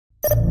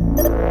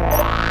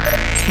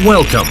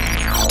Welcome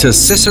to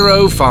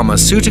Cicero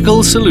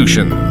Pharmaceutical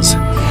Solutions.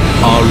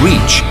 Our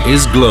reach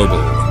is global,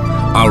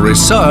 our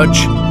research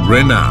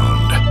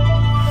renowned.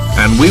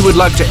 And we would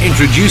like to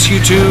introduce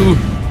you to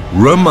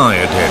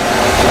Rumyodin.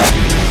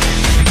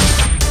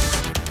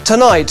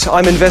 Tonight,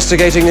 I'm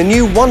investigating a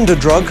new wonder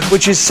drug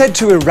which is said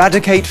to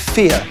eradicate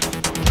fear.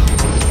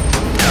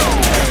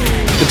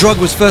 The drug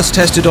was first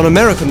tested on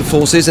American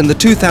forces in the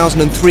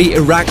 2003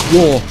 Iraq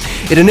War.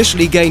 It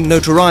initially gained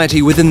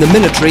notoriety within the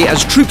military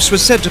as troops were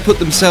said to put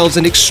themselves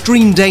in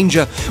extreme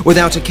danger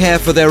without a care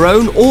for their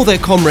own or their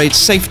comrades'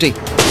 safety.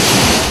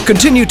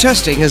 Continued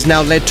testing has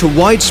now led to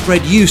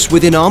widespread use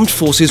within armed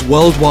forces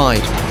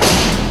worldwide.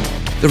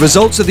 The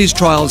results of these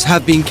trials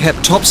have been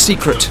kept top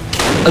secret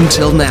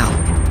until now.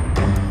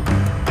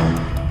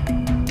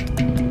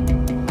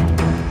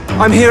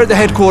 I'm here at the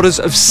headquarters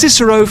of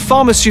Cicero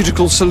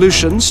Pharmaceutical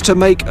Solutions to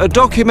make a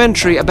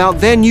documentary about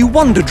their new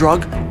wonder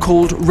drug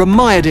called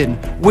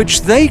Rumyodin,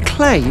 which they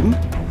claim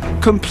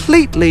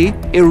completely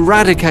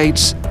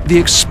eradicates the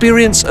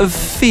experience of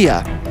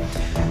fear.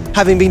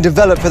 Having been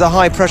developed for the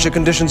high-pressure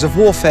conditions of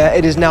warfare,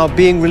 it is now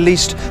being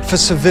released for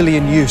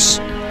civilian use.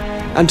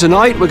 And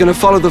tonight, we're going to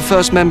follow the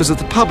first members of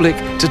the public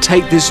to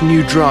take this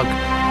new drug.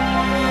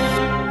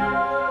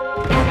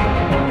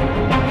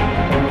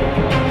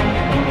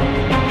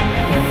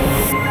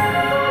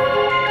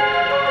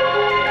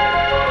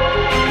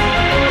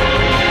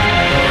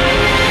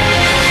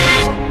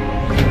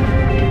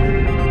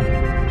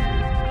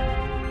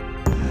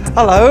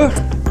 Hello.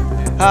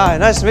 Hi,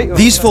 nice to meet you.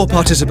 These 4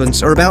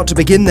 participants are about to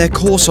begin their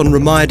course on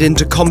Rumyodin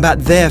to combat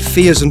their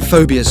fears and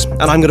phobias,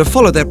 and I'm going to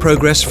follow their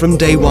progress from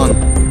day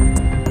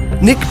 1.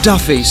 Nick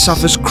Duffy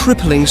suffers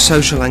crippling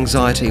social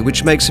anxiety,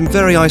 which makes him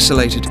very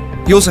isolated.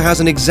 He also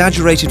has an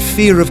exaggerated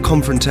fear of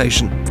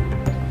confrontation.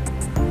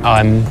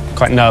 I'm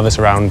quite nervous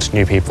around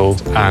new people,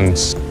 and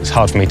it's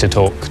hard for me to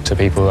talk to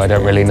people I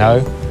don't really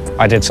know.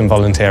 I did some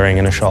volunteering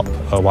in a shop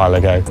a while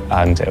ago,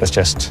 and it was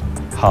just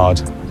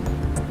hard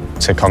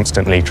to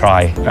constantly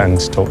try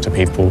and talk to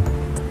people,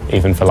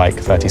 even for like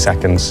 30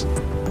 seconds.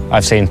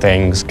 I've seen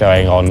things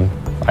going on,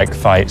 like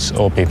fights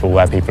or people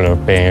where people are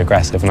being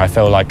aggressive, and I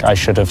feel like I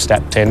should have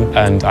stepped in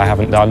and I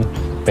haven't done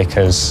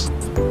because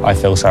I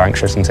feel so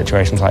anxious in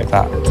situations like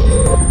that.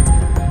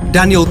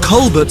 Daniel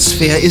Colbert's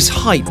fear is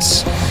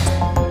heights.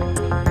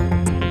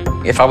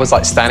 If I was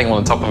like standing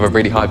on top of a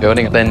really high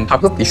building, then I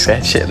would be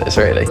scared shitless,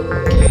 really.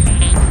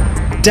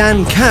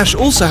 Dan Cash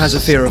also has a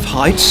fear of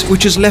heights,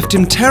 which has left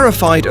him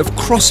terrified of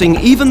crossing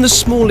even the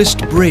smallest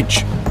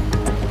bridge.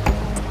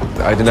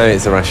 I know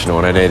it's irrational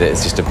and I know that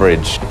it's just a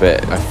bridge,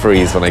 but I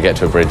freeze when I get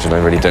to a bridge and I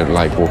really don't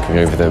like walking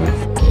over them.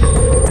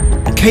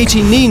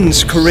 Katie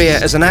Neen's career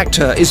as an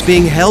actor is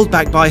being held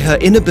back by her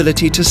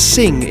inability to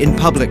sing in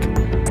public.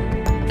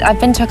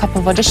 I've been to a couple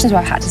of auditions where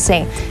I've had to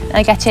sing, and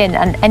I get in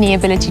and any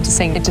ability to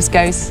sing, it just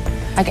goes.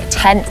 I get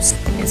tense,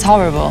 it's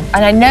horrible.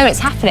 And I know it's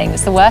happening,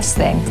 it's the worst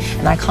thing,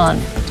 and I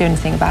can't do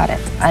anything about it.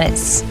 And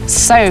it's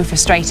so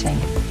frustrating.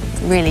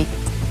 It really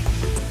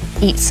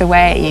eats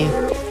away at you.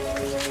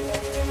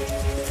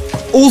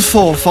 All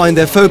 4 find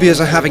their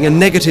phobias are having a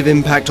negative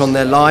impact on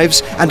their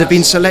lives and have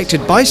been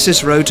selected by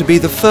Cicero to be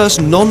the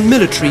first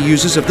non-military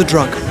users of the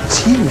drug. It's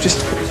huge.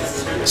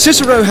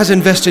 Cicero has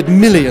invested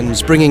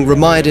millions bringing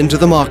Rumyodin to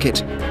the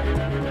market.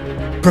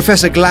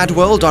 Professor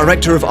Gladwell,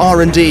 Director of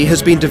R&D,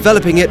 has been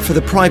developing it for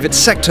the private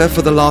sector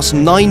for the last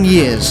 9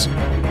 years.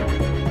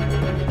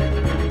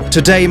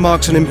 Today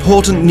marks an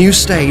important new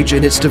stage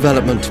in its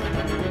development.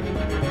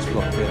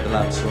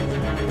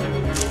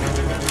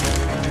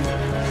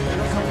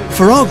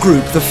 For our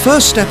group, the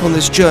first step on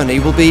this journey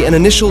will be an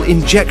initial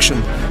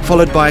injection,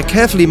 followed by a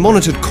carefully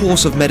monitored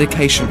course of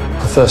medication.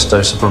 The first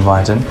dose of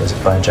Rumyodin is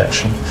by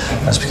injection.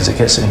 That's because it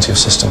gets it into your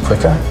system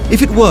quicker.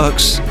 If it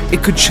works,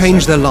 it could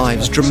change their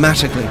lives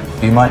dramatically.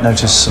 You might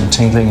notice some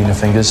tingling in your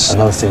fingers.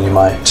 Another thing you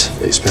might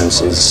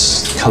experience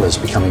is colours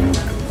becoming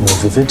more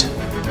vivid.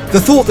 The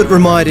thought that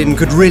Rumyodin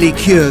could really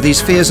cure these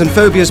fears and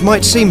phobias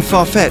might seem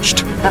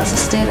far-fetched. That's a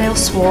sterile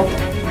swab.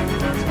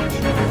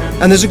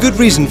 And there's a good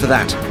reason for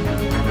that.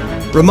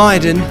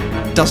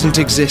 Rumyodin doesn't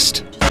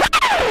exist.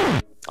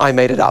 I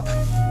made it up.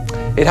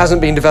 It hasn't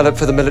been developed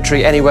for the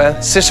military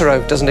anywhere.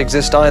 Cicero doesn't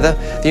exist either.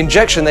 The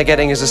injection they're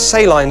getting is a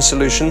saline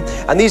solution,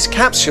 and these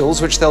capsules,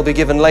 which they'll be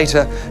given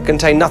later,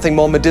 contain nothing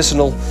more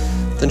medicinal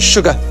than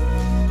sugar.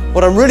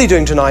 What I'm really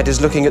doing tonight is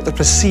looking at the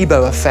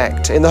placebo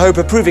effect, in the hope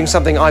of proving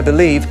something I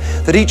believe,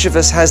 that each of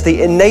us has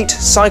the innate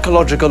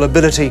psychological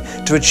ability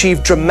to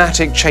achieve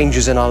dramatic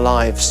changes in our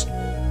lives.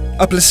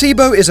 A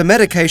placebo is a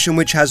medication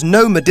which has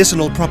no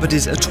medicinal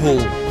properties at all,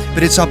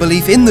 but it's our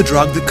belief in the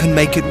drug that can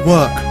make it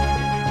work.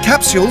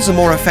 Capsules are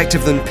more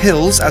effective than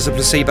pills as a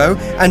placebo,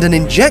 and an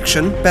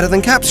injection better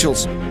than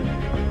capsules.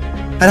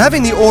 And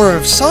having the aura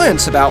of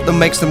science about them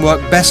makes them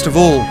work best of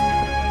all.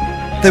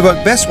 They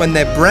work best when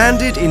they're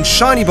branded in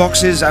shiny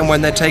boxes and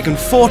when they're taken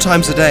 4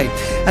 times a day,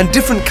 and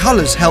different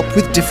colours help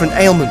with different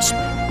ailments.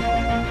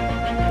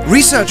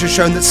 Research has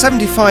shown that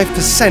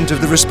 75%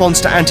 of the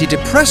response to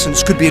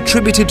antidepressants could be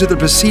attributed to the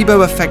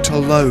placebo effect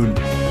alone.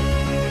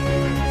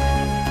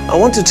 I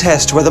want to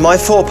test whether my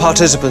 4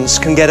 participants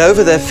can get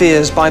over their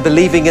fears by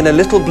believing in a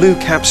little blue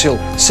capsule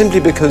simply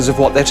because of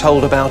what they're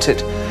told about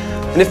it.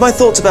 And if my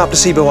thoughts about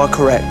placebo are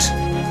correct,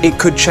 it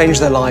could change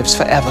their lives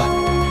forever.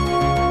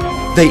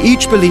 They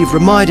each believe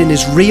Rumyodin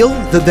is real,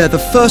 that they're the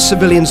first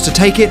civilians to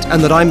take it,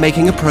 and that I'm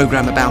making a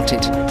program about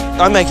it.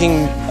 I'm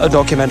making a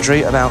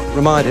documentary about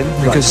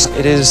Rumyodin because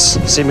it is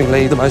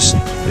seemingly the most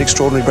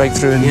extraordinary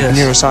breakthrough in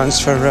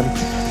neuroscience for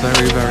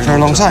a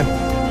long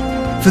time.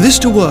 For this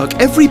to work,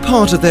 every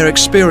part of their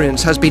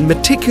experience has been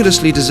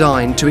meticulously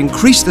designed to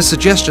increase the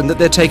suggestion that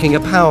they're taking a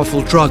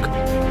powerful drug.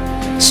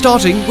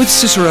 Starting with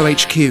Cicero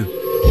HQ.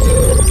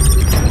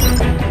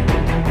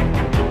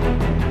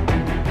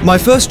 My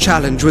first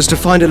challenge was to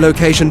find a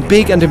location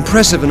big and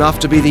impressive enough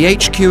to be the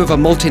HQ of a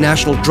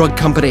multinational drug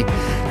company,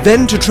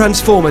 then to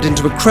transform it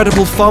into a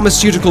credible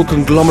pharmaceutical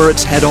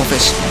conglomerate's head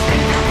office.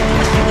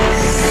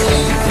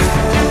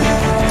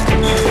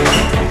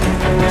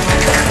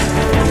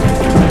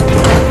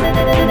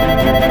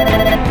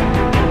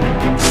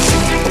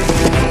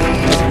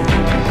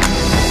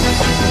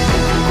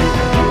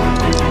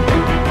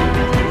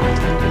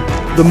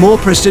 The more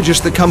prestigious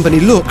the company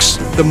looks,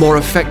 the more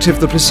effective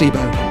the placebo.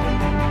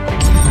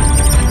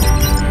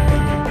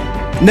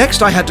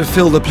 Next, I had to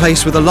fill the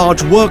place with a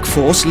large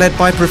workforce led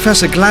by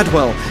Professor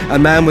Gladwell, a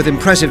man with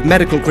impressive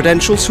medical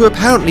credentials who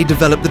apparently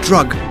developed the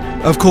drug.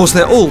 Of course,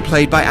 they're all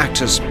played by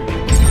actors.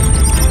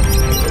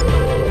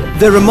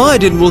 Their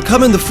Rumyodin will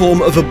come in the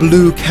form of a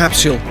blue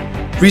capsule.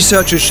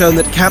 Research has shown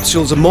that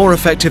capsules are more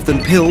effective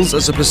than pills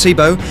as a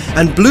placebo,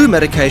 and blue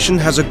medication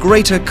has a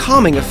greater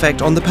calming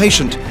effect on the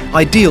patient,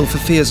 ideal for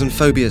fears and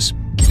phobias.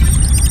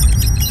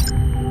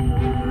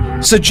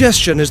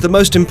 Suggestion is the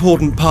most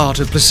important part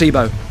of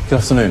placebo. Good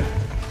afternoon.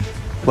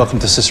 Welcome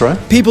to Cicero.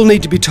 People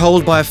need to be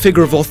told by a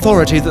figure of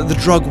authority that the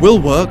drug will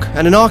work,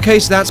 and in our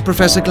case that's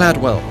Professor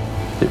Gladwell.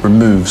 It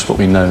removes what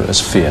we know as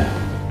fear.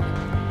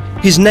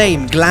 His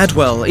name,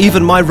 Gladwell,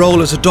 even my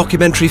role as a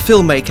documentary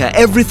filmmaker,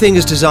 everything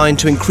is designed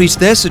to increase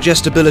their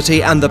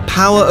suggestibility and the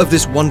power of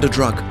this wonder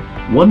drug.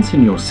 Once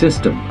in your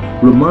system,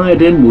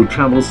 Rumyodin will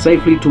travel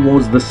safely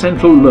towards the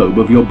central lobe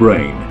of your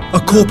brain.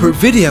 A corporate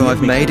video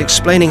I've made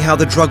explaining how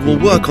the drug will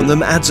work on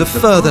them adds a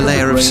further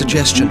layer of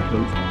suggestion.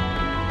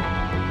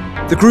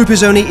 The group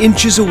is only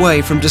inches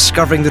away from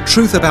discovering the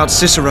truth about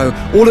Cicero.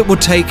 All it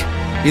would take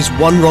is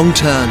one wrong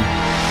turn.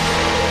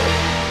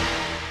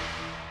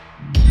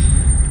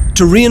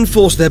 To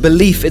reinforce their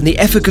belief in the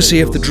efficacy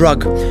of the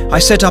drug, I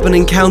set up an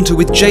encounter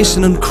with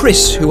Jason and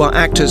Chris, who are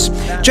actors.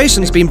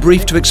 Jason's been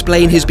briefed to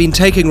explain he's been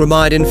taking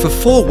Rumyodin for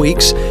 4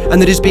 weeks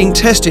and that he's being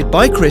tested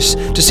by Chris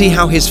to see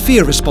how his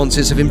fear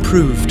responses have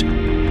improved.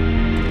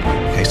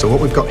 Okay, so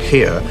what we've got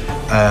here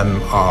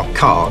are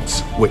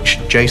cards which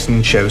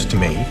Jason shows to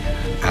me,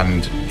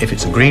 and if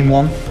it's a green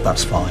one,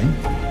 that's fine.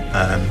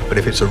 But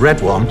if it's a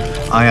red one,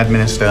 I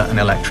administer an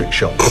electric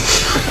shock.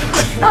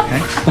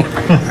 Okay?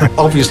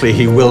 Obviously,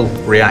 he will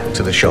react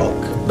to the shock.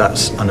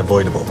 That's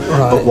unavoidable.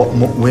 Right. But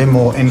what we're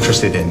more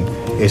interested in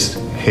is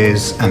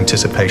his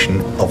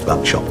anticipation of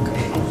that shock.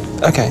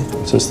 Okay.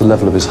 So it's the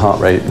level of his heart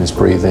rate and his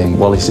breathing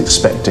while he's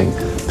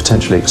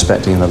potentially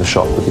expecting another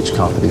shock with each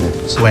card that he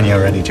moves. When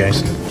you're ready,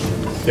 Jason.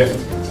 Yeah.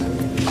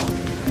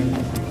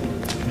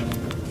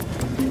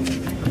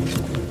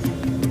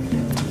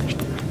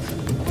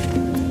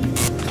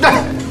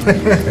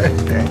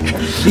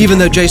 Even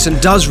though Jason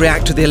does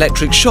react to the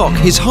electric shock,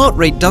 his heart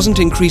rate doesn't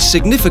increase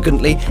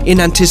significantly in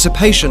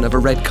anticipation of a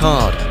red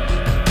card.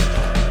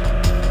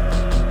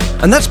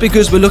 And that's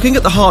because we're looking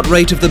at the heart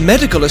rate of the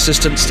medical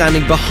assistant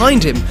standing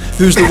behind him,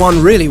 who's the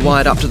one really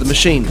wired up to the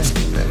machine.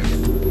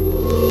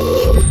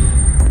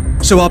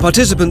 So our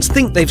participants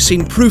think they've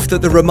seen proof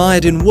that the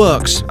Rumyodin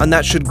works, and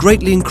that should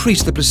greatly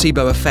increase the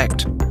placebo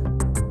effect.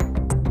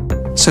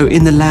 So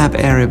in the lab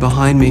area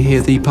behind me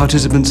here, the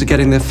participants are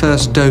getting their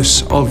first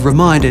dose of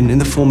Rumyodin in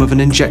the form of an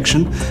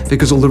injection,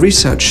 because all the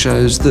research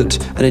shows that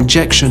an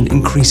injection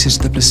increases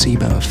the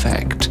placebo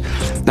effect.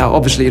 Now,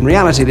 obviously, in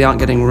reality, they aren't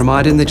getting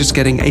Rumyodin, they're just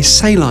getting a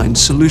saline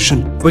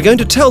solution. We're going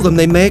to tell them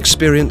they may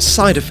experience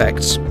side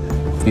effects.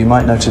 You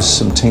might notice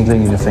some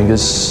tingling in your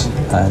fingers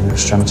and your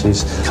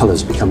extremities,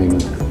 colours becoming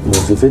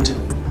more vivid.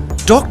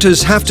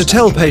 Doctors have to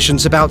tell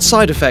patients about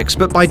side effects,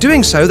 but by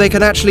doing so, they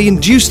can actually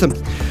induce them.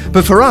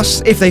 But for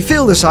us, if they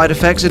feel the side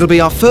effects, it'll be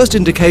our first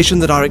indication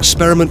that our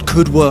experiment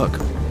could work.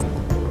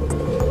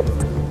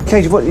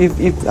 Katie,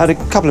 you've had a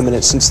couple of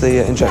minutes since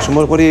the injection.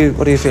 What are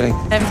you feeling?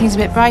 Everything's a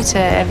bit brighter,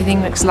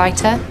 everything looks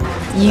lighter.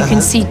 You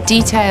can see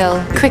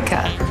detail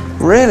quicker.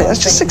 Really?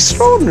 That's just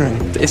extraordinary.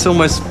 It's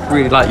almost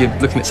really like you're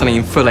looking at something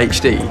in full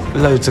HD.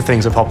 Loads of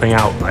things are popping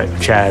out,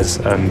 like chairs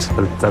and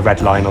the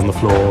red line on the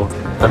floor.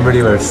 I'm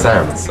really aware of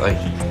sounds.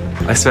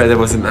 I swear there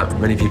wasn't that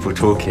many people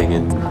talking,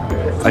 and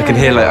I can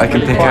hear, I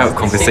can pick out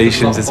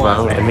conversations as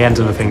well. In the ends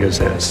of the fingers,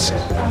 it's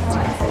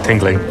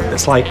tingling.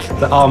 It's like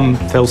the arm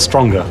feels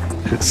stronger.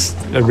 It's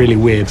a really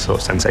weird sort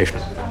of sensation.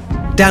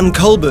 Dan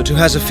Colbert, who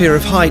has a fear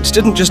of heights,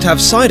 didn't just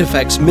have side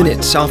effects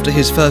minutes after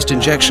his first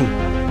injection.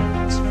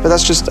 But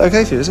that's just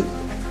okay for you, is it?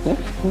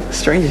 Yeah,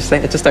 strangest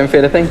thing, I just don't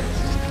feel a thing.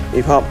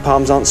 Your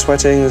palms aren't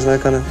sweating, there's no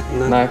kind of...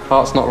 No,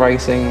 heart's not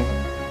racing,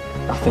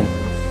 nothing.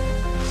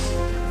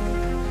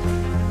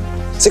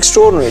 It's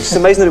extraordinary. It's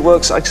amazing that it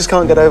works. I just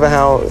can't get over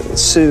how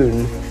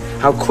soon,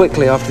 how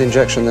quickly after the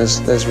injection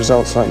there's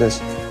results like this.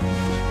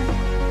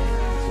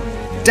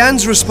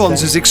 Dan's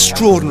response is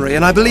extraordinary,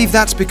 and I believe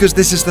that's because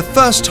this is the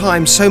first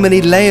time so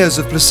many layers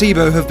of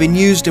placebo have been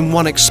used in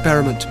one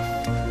experiment.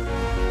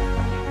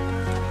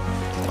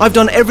 I've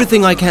done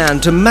everything I can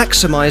to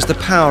maximize the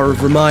power of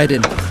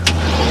Rumyodin.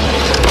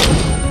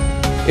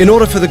 In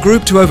order for the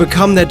group to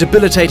overcome their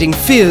debilitating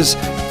fears,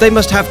 they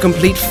must have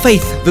complete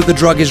faith that the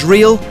drug is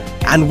real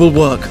and will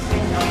work.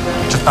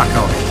 Just back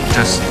off.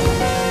 Just...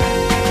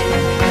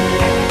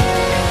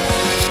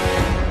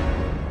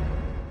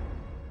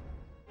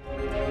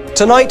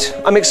 Tonight,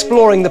 I'm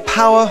exploring the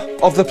power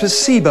of the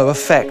placebo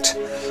effect.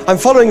 I'm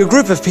following a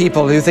group of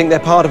people who think they're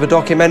part of a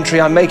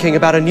documentary I'm making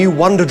about a new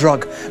wonder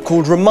drug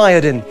called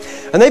Rumyodin.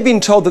 And they've been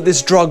told that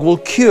this drug will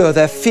cure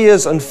their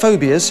fears and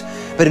phobias,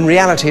 but in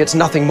reality it's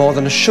nothing more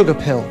than a sugar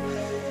pill.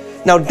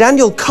 Now,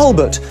 Daniel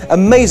Culbert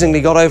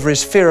amazingly got over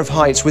his fear of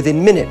heights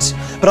within minutes,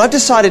 but I've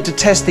decided to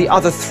test the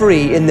other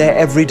three in their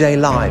everyday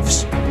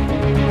lives.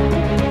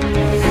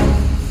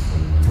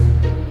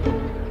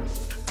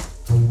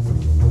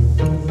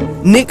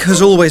 Nick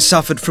has always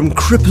suffered from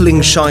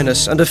crippling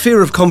shyness and a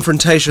fear of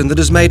confrontation that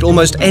has made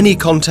almost any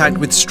contact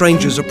with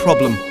strangers a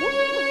problem.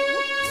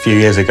 A few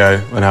years ago,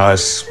 when I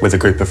was with a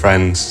group of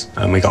friends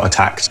and we got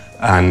attacked,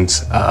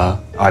 and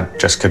I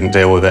just couldn't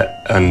deal with it.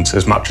 And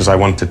as much as I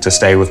wanted to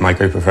stay with my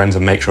group of friends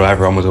and make sure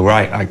everyone was all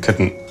right, I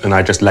couldn't, and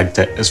I just legged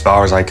it as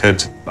far as I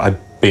could. I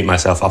beat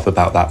myself up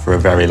about that for a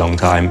very long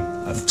time.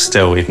 I'm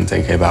still even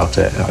thinking about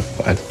it.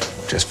 I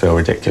just feel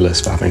ridiculous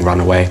for having run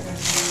away.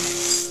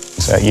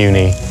 So at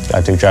uni,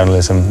 I do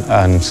journalism,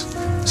 and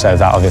so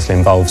that obviously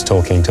involves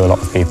talking to a lot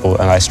of people,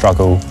 and I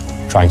struggle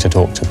trying to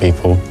talk to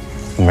people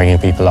and ringing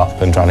people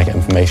up and trying to get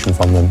information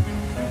from them.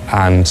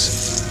 And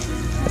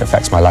it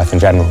affects my life in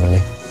general,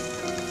 really.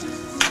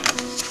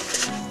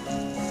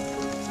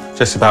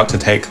 Just about to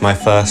take my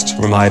first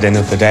Rumyodin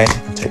of the day.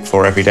 I take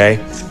 4 every day.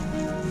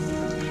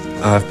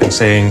 I've been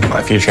seeing quite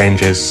a few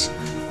changes.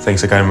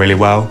 Things are going really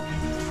well.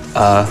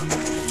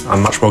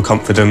 I'm much more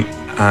confident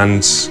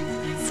and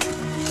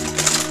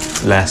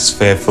less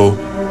fearful.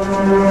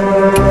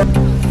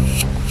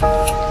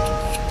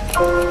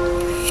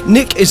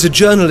 Nick is a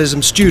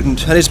journalism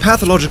student, and his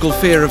pathological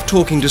fear of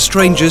talking to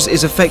strangers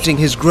is affecting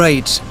his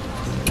grades.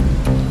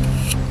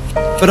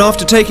 But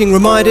after taking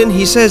Rumyodin,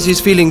 he says he's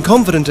feeling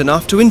confident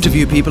enough to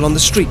interview people on the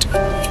street.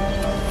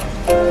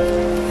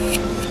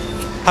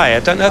 Hi, I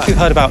don't know if you've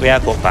heard about the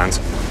airport plans.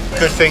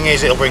 Good thing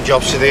is it'll bring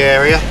jobs to the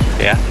area.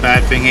 Yeah.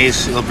 Bad thing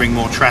is it'll bring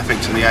more traffic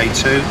to the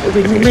A2. It'll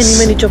bring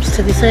many jobs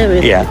to this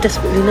area that we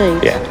desperately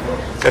need. Yeah.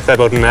 If they're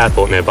building an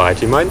airport nearby,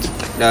 do you mind?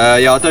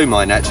 Yeah, I do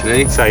mind,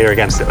 actually. So you're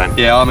against it, then?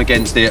 Yeah, I'm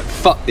against it.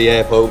 Fuck the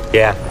airport.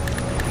 Yeah.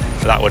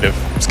 That would have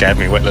scared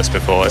me witless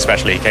before,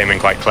 especially he came in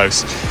quite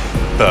close.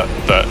 But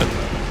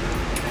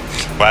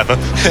whatever.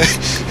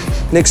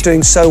 Nick's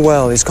doing so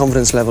well, his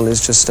confidence level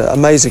is just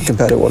amazing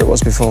compared to what it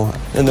was before.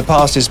 In the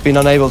past, he's been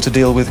unable to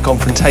deal with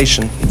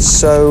confrontation.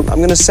 So I'm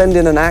going to send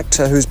in an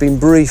actor who's been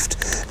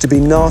briefed to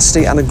be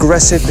nasty and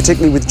aggressive,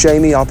 particularly with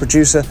Jamie, our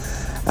producer,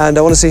 and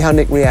I want to see how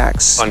Nick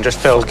reacts. I just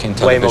feel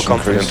way more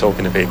confident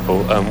talking to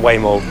people, way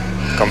more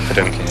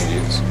confident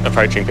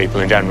approaching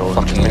people in general,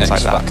 and things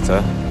like that.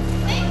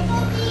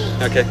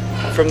 Okay,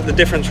 from the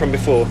difference from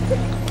before?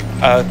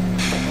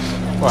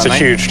 It's a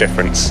huge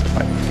difference.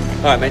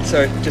 All right, mate.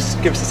 Sorry, just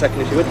give us a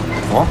second if you would.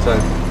 What?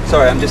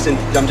 Sorry, I'm just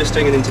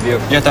doing an interview.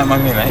 Yeah, don't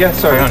mind me, mate. Yeah,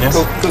 sorry. On, yes.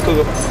 Cool.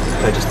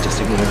 No,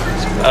 just ignore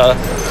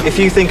it. If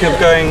you think of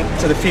going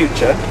to the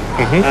future,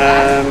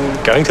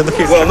 going to the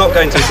future. Well, not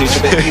going to the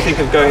future, but if you think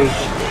of going,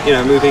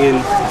 moving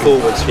in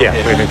forwards. Yeah,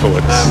 moving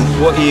forwards.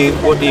 What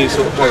do you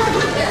sort of hope?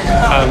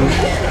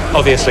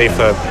 Obviously,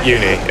 for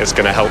uni, it's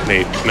going to help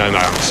me know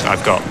that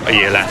I've got a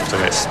year left,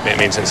 and it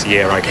means it's a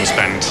year I can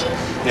spend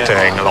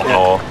doing a lot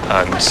more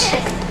and.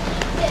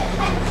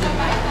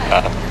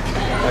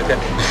 Okay,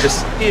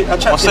 I'll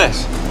chat What's to you.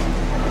 this?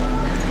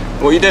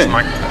 What are you doing?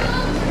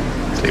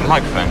 It's a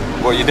microphone.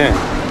 What are you doing?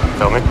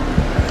 Filming.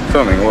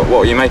 Filming?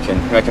 What are you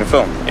making? You're making a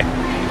film? Yeah.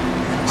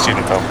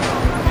 Student film.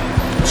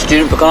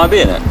 Student, but can I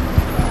be in it?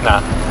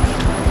 Nah.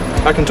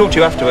 I can talk to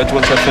you afterwards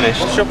once I've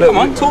finished. Sure, come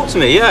on, talk to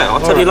me, yeah. I'll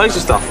tell you loads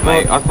of stuff,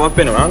 mate. I've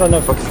been around, I know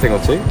a fucking thing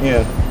or two.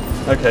 Yeah.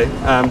 Okay,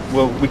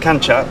 well, we can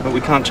chat, but we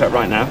can't chat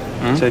right now.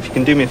 So if you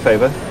can do me a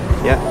favour,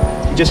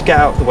 you just get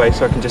out of the way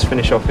so I can just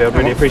finish off here. I'd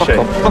really appreciate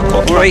it. Fuck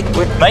off. Wait,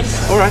 mate.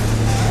 All right.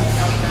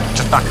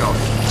 Just back off.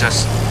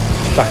 Just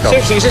back off.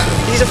 Seriously,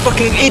 he's a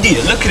fucking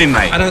idiot. Look at him,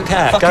 mate. I don't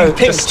care. Fucking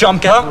pimp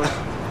jumper.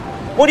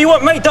 What do you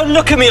want, mate? Don't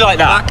look at me like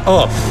that. Back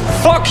off.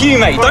 Fuck you,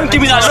 mate. Don't give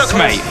me that look,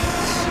 mate.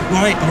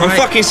 Right. I'm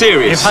fucking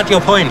serious. You've had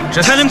your point.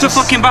 Tell him to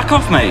fucking back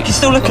off, mate. He's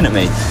still looking at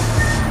me.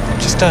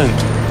 Just don't.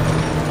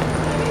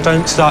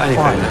 Don't start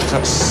anything.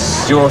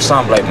 You're a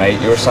sound bloke,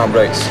 mate. You're a sound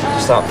bloke.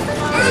 Stop.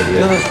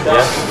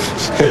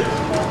 Yeah?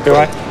 You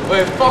alright?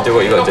 You do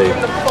what you gotta do.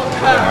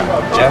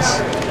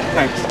 Yes.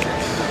 Thanks.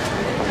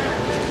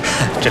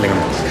 Gillingham.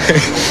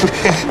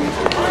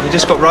 You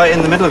just got right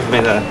in the middle of me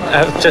there.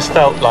 It just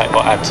felt like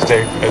what I had to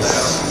do.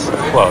 Because,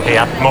 well, he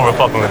had more of a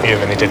problem with you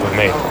than he did with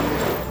me.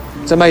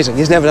 It's amazing.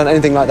 He's never done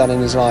anything like that in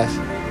his life.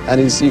 And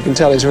you can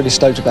tell he's really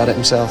stoked about it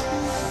himself.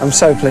 I'm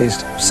so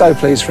pleased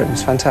for him.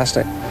 It's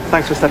fantastic.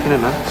 Thanks for stepping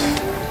in, man.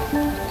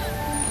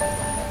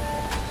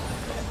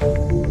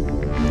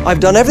 I've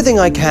done everything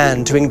I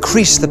can to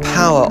increase the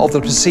power of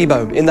the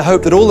placebo in the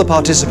hope that all the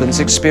participants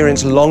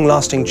experience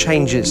long-lasting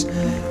changes.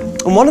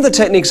 And one of the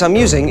techniques I'm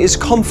using is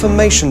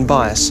confirmation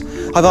bias.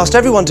 I've asked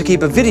everyone to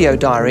keep a video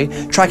diary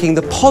tracking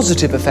the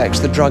positive effects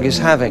the drug is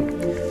having.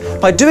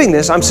 By doing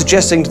this, I'm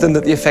suggesting to them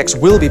that the effects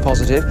will be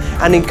positive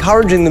and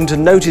encouraging them to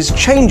notice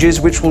changes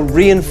which will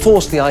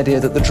reinforce the idea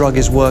that the drug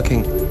is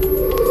working.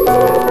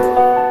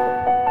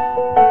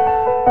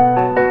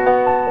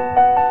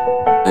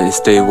 It's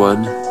day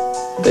 1.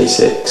 Day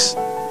 6.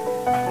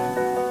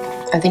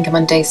 I think I'm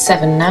on day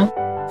 7 now.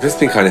 I've just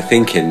been kind of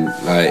thinking,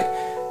 like,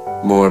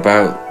 more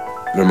about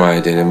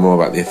Rumyodin and more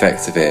about the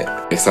effects of it.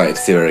 I'm excited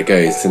to see where it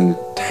goes and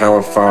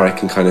how far I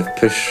can kind of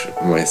push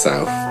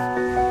myself.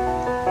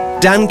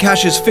 Dan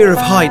Cash's fear of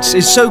heights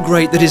is so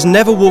great that he's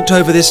never walked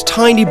over this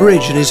tiny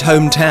bridge in his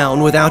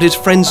hometown without his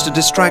friends to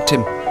distract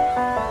him.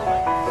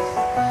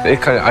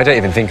 I don't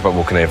even think about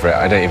walking over it.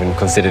 I don't even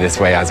consider this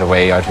way as a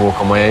way I'd walk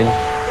on my own.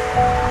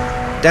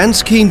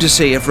 Dan's keen to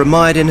see if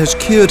Rumyodin has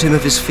cured him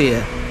of his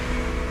fear.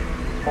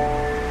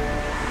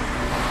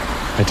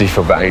 I do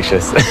feel a bit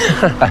anxious.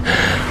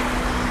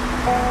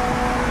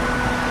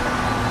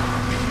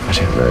 I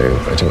don't know,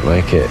 I don't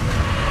like it.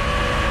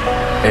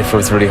 It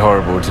feels really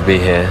horrible to be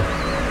here.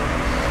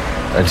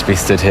 And to be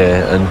stood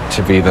here and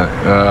to be that...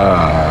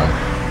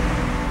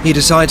 He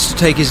decides to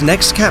take his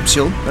next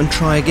capsule and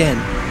try again.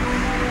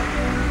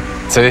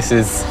 So this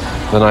is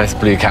the nice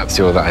blue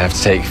capsule that I have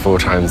to take 4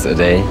 times a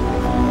day.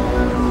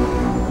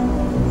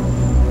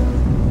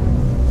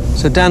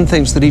 So Dan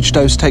thinks that each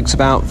dose takes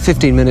about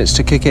 15 minutes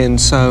to kick in,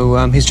 so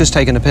he's just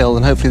taken a pill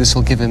and hopefully this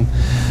will give him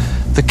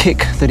the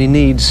kick that he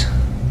needs.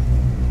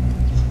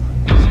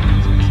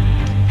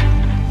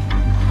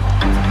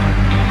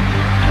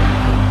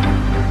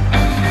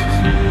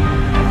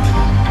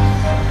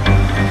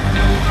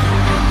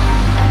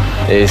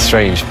 It is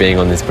strange being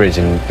on this bridge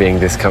and being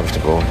this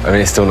comfortable. I mean,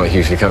 it's still not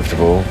hugely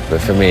comfortable,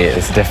 but for me,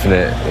 it's a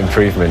definite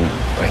improvement.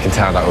 I can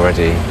tell that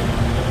already.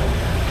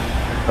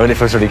 I mean, it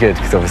feels really good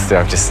because obviously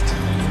I've just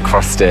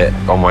crossed it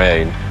on my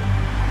own.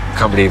 I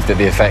can't believe that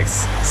the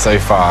effects so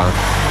far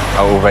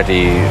are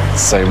already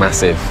so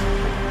massive.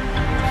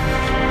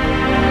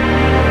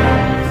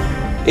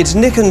 It's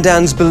Nick and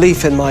Dan's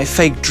belief in my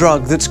fake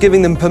drug that's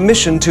giving them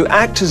permission to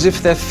act as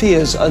if their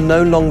fears are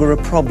no longer a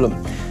problem.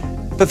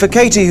 But for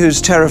Katie,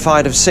 who's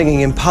terrified of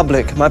singing in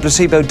public, my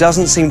placebo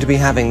doesn't seem to be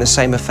having the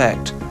same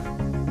effect.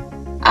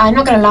 I'm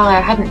not going to lie, I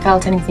haven't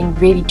felt anything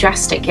really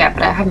drastic yet,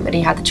 but I haven't really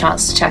had the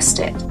chance to test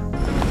it.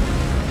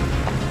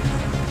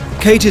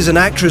 Katie's an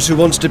actress who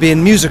wants to be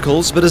in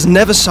musicals, but has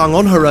never sung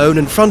on her own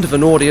in front of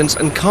an audience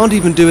and can't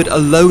even do it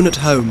alone at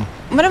home.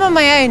 When I'm on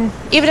my own,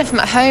 even if I'm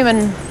at home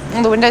and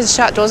all the windows are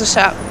shut, doors are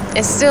shut,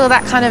 it's still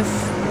that kind of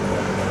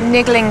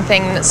niggling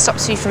thing that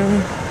stops you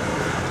from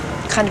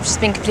kind of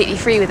just being completely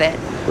free with it.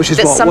 Which is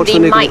that what? somebody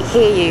might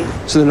hear you.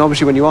 So then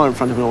obviously when you are in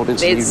front of an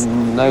audience, it's you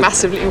know...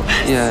 massively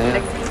worse. Yeah.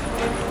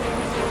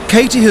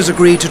 Katie has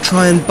agreed to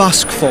try and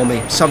busk for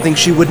me, something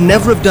she would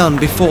never have done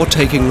before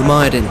taking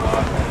Rumyodin.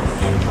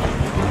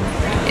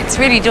 It's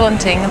really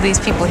daunting, all these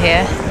people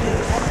here.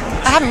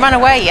 I haven't run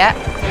away yet,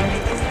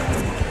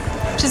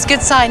 which is a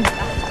good sign.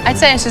 I'd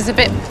say this is a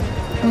bit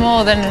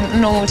more than a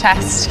normal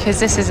test, because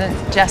this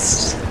isn't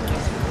just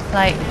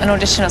like an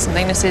audition or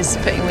something. This is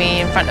putting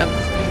me in front of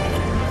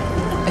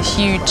a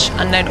huge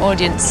unknown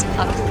audience.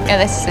 Yeah,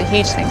 this is a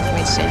huge thing for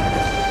me to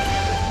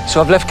do. So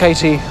I've left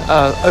Katie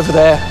over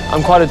there.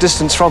 I'm quite a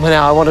distance from her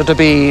now. I wanted to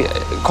be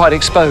quite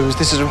exposed.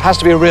 This has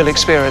to be a real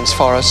experience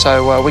for us,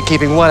 so we're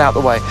keeping well out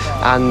the way.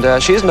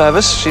 And she is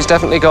nervous. She's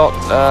definitely got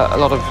a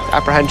lot of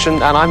apprehension,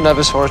 and I'm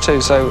nervous for her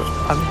too, so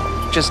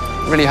I'm just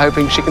really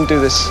hoping she can do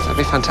this. It'll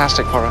be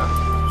fantastic for her.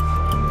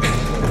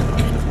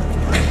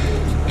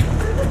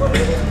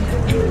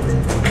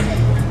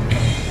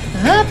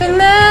 Up in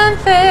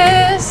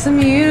Memphis, the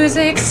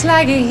music's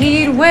like a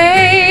heat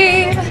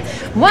wave.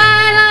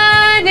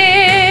 White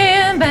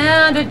lightning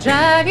bound to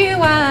drive you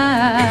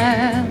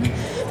wild.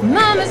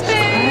 Mama's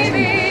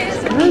babies,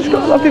 she's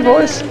got a lovely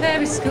voice.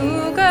 Every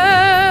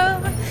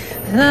schoolgirl,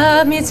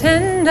 love me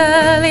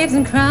tender, leaves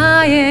them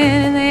crying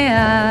in the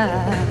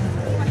eye.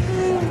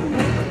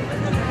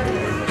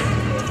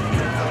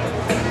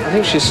 I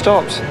think she's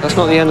stopped. That's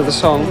not the end of the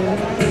song.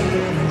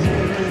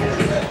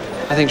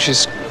 I think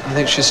she's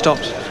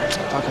stopped.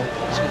 Okay.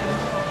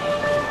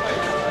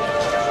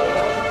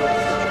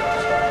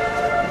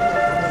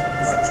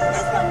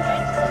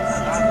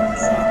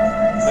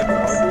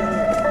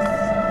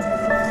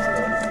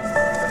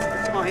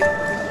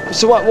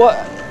 So what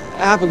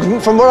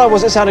happened? From where I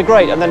was, it sounded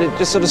great, and then it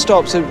just sort of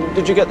stopped. So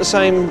did you get the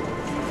same?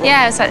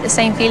 Yeah, it's like the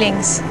same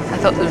feelings. I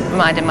thought the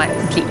Rumyodin might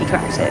completely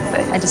correct it,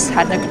 but I just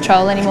had no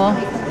control anymore.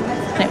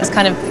 and it was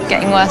kind of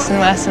getting worse and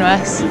worse and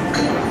worse.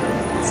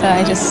 So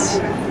I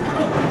just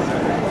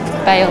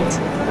bailed.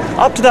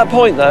 Up to that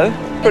point, though,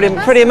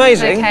 pretty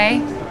amazing. Okay.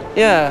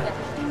 Yeah.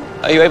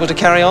 Are you able to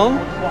carry on?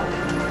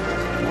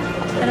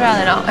 I'd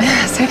rather not.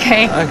 It's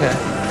okay. Okay.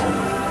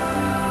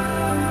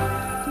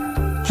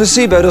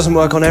 Placebo doesn't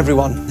work on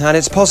everyone, and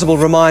it's possible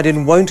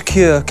Rumyodin won't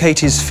cure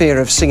Katie's fear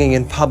of singing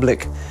in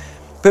public.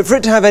 But for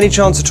it to have any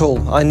chance at all,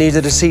 I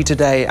needed to see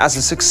today as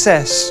a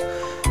success.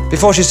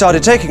 Before she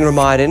started taking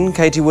Rumyodin,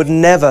 Katie would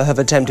never have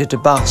attempted to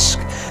busk.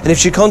 And if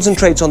she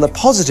concentrates on the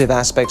positive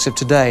aspects of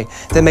today,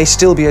 there may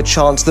still be a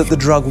chance that the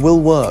drug will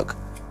work.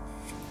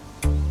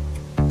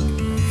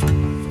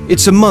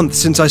 It's a month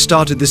since I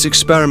started this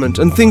experiment,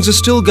 and things are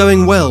still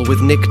going well with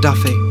Nick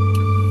Duffy.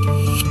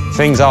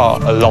 Things are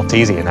a lot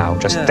easier now,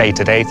 just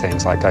day-to-day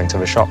things like going to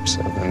the shops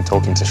and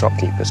talking to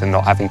shopkeepers and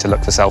not having to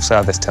look for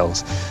self-service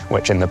tills,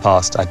 which in the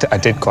past I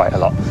did quite a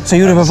lot. So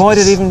you'd have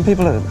avoided even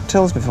people at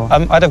tills before?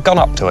 I'd have gone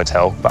up to a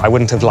till, but I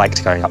wouldn't have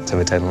liked going up to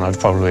a till, and I'd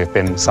probably have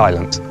been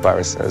silent,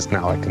 whereas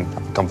now I can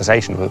have a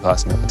conversation with a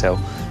person at the till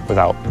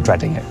without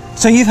dreading it.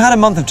 So you've had a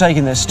month of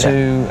taking this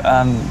to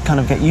kind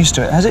of get used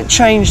to it. Has it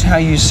changed how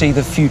you see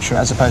the future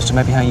as opposed to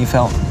maybe how you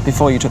felt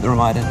before you took the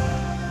Rumyodin?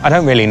 I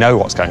don't really know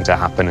what's going to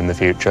happen in the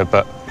future,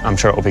 but I'm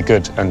sure it'll be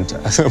good and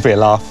it'll be a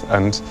laugh,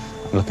 and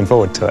I'm looking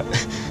forward to it.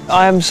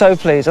 I am so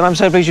pleased, and I'm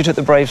so pleased you took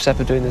the brave step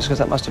of doing this, because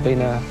that must have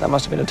been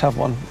a tough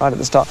one right at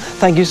the start.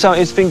 Thank you so much.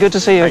 It's been good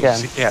to see you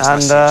again. Yes, and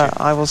nice to meet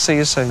you. I will see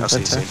you soon. I'll see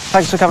you soon.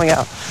 Thanks for coming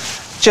out.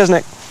 Cheers,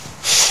 Nick.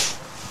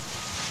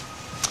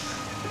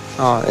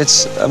 Oh,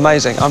 it's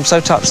amazing. I'm so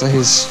touched that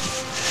he's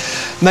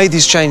made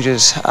these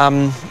changes.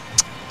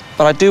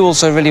 But I do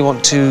also really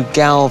want to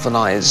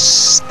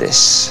galvanise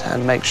this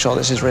and make sure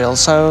this is real.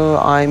 So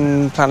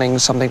I'm planning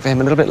something for him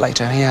a little bit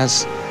later. He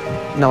has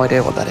no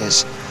idea what that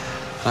is.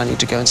 I need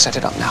to go and set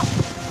it up now.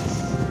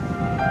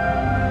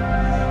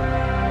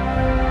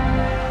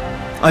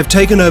 I've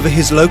taken over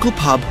his local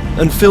pub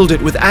and filled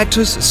it with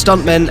actors,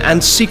 stuntmen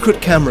and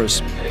secret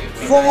cameras.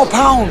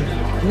 £4.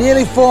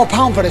 Nearly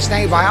 £4 for a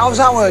snake bite. How does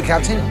that work,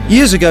 Captain?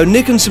 Years ago,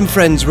 Nick and some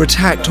friends were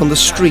attacked on the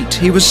street.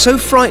 He was so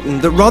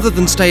frightened that rather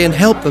than stay and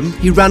help them,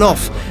 he ran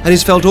off, and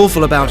he's felt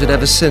awful about it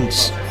ever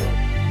since.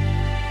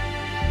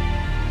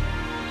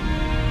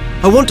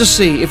 I want to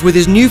see if with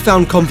his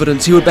newfound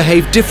confidence he would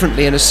behave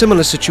differently in a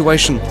similar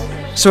situation.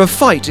 So a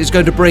fight is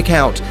going to break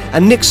out,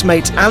 and Nick's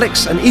mates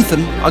Alex and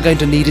Ethan are going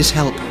to need his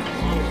help.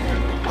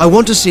 I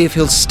want to see if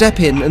he'll step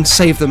in and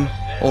save them,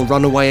 or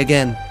run away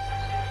again.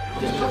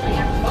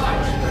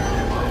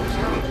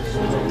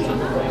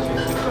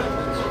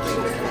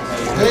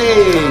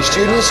 Hey,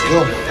 students,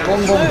 come.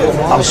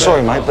 I'm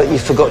sorry, mate, but you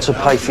forgot to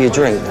pay for your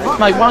drink.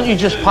 Mate, why don't you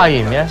just pay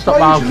him, yeah?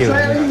 Stop arguing.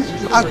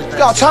 I've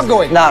got a tab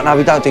going. No,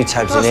 we don't do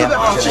tabs in here.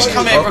 Just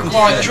come here for a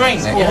quiet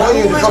drink. What are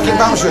you, the fucking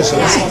bouncer or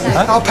something?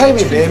 I'll pay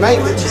me beer,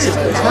 mate.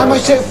 How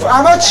much?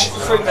 How much?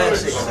 For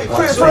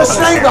a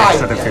snake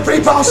bite?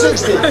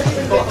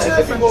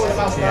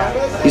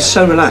 £3.60. He's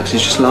so relaxed,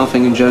 he's just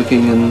laughing and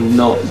joking and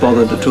not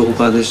bothered at all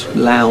by this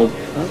loud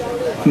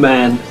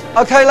man.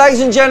 OK,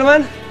 ladies and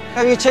gentlemen,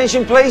 have your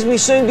attention, please. We'll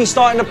soon be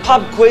starting a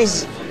pub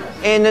quiz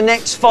in the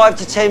next 5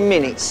 to 10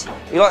 minutes.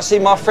 You'd like to see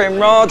my friend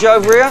Raj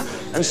over here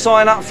and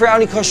sign up for it.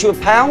 Only costs you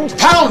 £1. £1?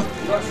 Now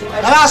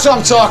that's what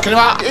I'm talking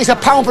about. It's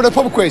 £1 for the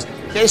pub quiz.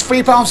 It's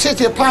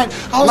 £3.60 a pint.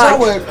 How does that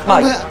work?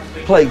 Mate,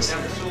 please.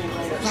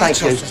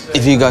 Thank you.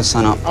 If you go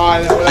sign up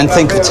and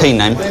think of a team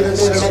name,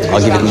 I'll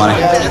give you the money.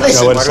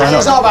 Listen, where to sign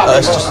up?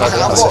 It's just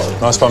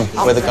nice one.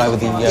 Where the guy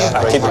with the...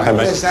 keep the pen,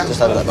 mate.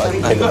 Just over there, mate.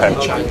 Keep the pen.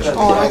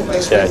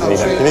 Yeah,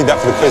 you need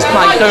that for the quiz.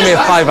 Mate, do me a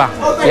favour,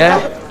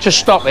 yeah? Just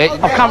stop it.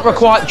 I've come for a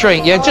quiet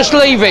drink, yeah? Just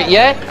leave it,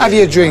 yeah? Have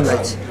you a drink,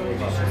 mate?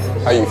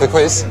 Are you for the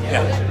quiz?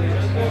 Yeah.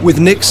 With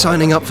Nick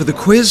signing up for the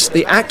quiz,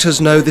 the actors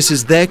know this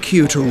is their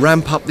cue to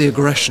ramp up the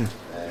aggression.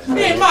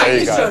 Yeah,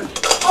 mate, listen.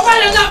 I've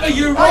had enough of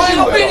you, right?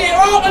 I've been here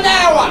half an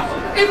hour.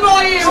 In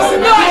my ear all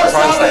night.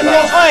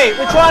 Hey,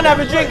 we're trying to have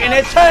a drink in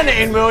here. Turn it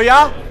in, will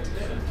ya?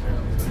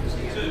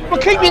 Well,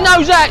 keep your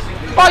nose out.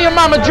 Buy your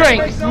mum a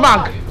drink,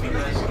 mug.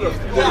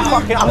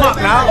 Fucking, I'm up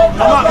now.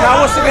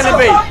 What's it going to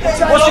be?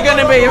 What's it going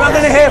to be? Am I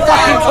going to hear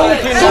fucking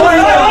talking?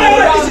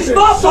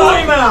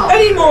 Sorry, man.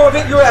 Any more of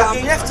it, you're out.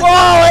 You have to...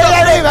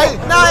 mate.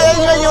 No,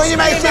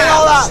 you make it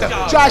all that.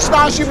 Try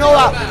smash him and all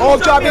that. Oh,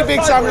 try to be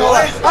big time and all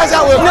that. How's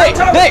that work? Nick!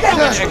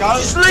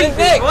 Sleep,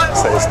 Nick!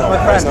 It's not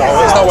worth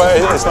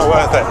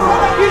it.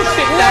 You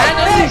sit down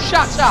and you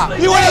shut up.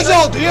 You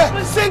asshole, do you?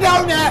 Sit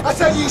down there. I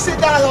tell you, sit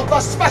down,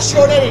 I'll smash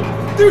your head in.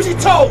 Do as you're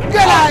told.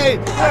 Get out of here.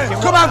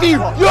 Come out for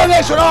you. You're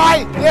next one, all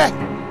right? Yeah.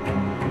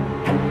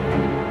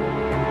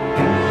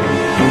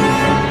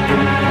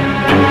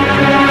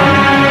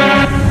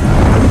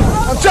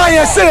 I'm telling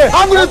you, sit here.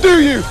 I'm going to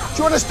do you. Do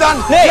you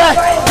understand? Nick. Yeah.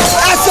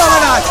 That's on the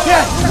night.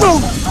 Yeah.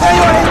 Boom. There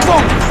you are. Boom.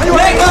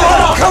 Nick,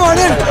 come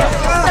on in.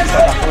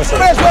 Let's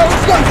go.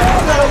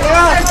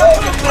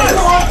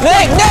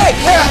 Nick!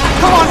 Yeah.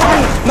 Come on.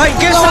 Mate,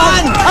 get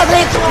on.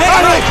 Nick.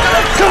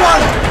 Come on.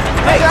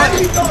 Nick.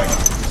 Come on.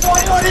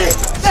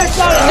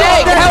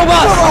 Nick, help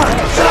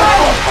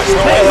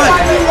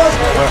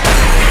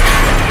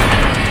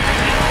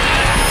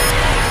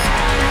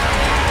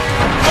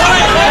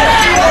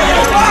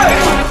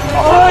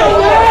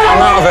I'm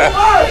out of it.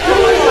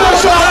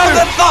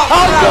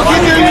 I'll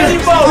fucking do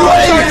this!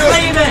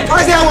 Leave it!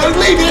 I say I won't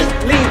leave it!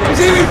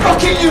 It's even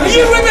fucking you! Are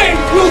you with me?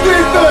 You'll do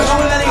it first!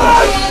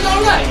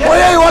 Well,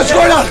 yeah, what's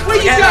going on?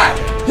 Where you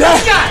going? Yeah?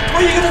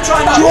 What are you going to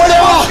try and Do you want it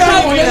off?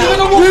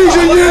 Use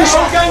and use!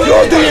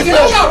 You'll do it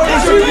first!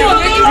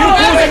 You're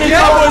causing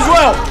trouble as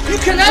well! You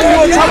can have it!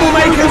 You're a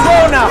troublemaker as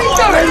well now!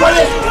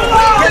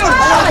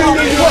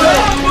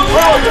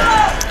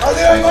 I'll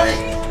do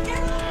it!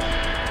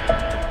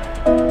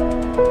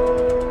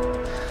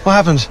 What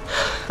happened?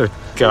 The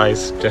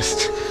guys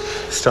just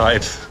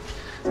started.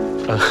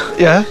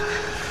 Yeah?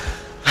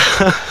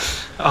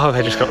 Oh,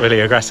 they just got really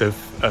aggressive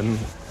and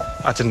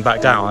I didn't back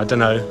down. I don't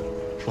know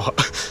what.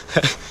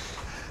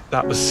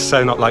 That was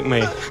so not like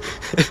me.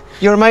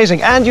 You're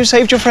amazing, and you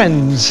saved your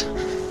friends.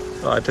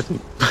 Well, I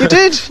didn't. You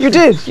did, you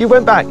did. You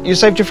went back, you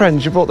saved your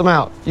friends, you brought them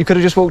out. You could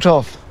have just walked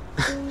off.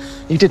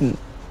 You didn't.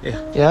 Yeah.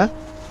 Yeah?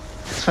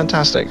 It's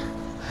fantastic.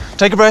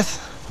 Take a breath.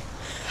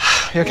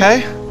 You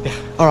okay? Yeah.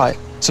 All right,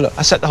 so look,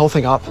 I set the whole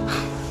thing up.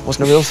 It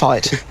wasn't a real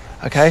fight,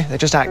 okay? They're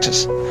just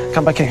actors.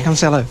 Come back in, come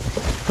say hello.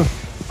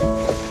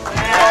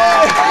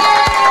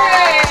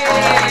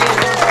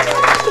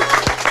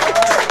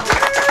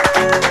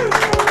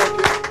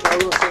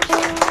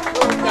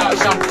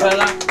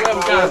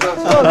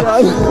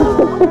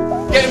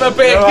 Get him a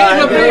beer, get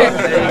him a beer!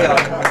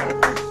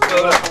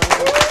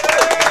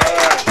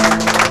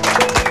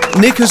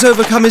 Nick has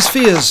overcome his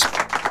fears,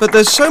 but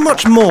there's so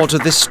much more to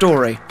this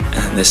story.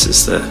 And this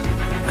is the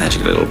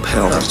magic little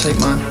pill. I'll take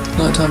my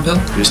nighttime pill.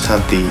 Just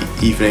had the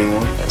evening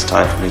one. It's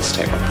time for me to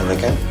take my pill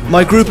again.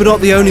 My group are not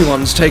the only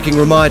ones taking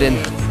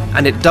Rumyodin,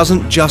 and it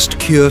doesn't just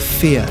cure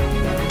fear.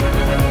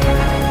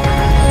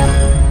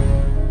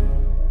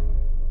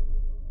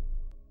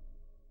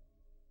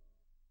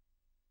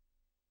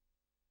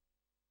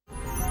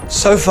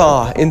 So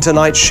far in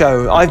tonight's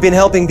show, I've been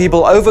helping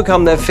people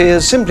overcome their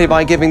fears simply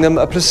by giving them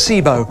a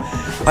placebo.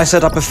 I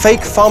set up a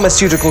fake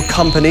pharmaceutical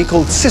company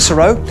called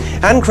Cicero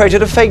and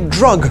created a fake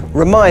drug,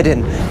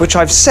 Rumyodin, which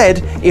I've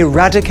said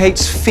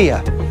eradicates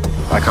fear.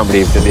 I can't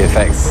believe that the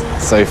effects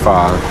so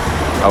far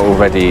are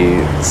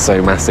already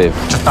so massive.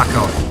 Just back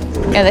off.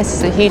 Yeah, this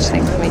is a huge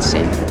thing for me to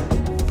do.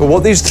 But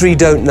what these three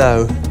don't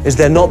know is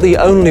they're not the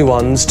only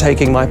ones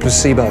taking my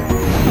placebo.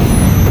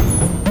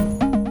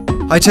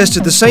 I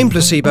tested the same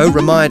placebo,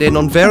 Rumyodin,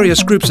 on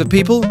various groups of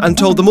people and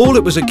told them all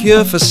it was a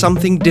cure for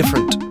something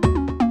different.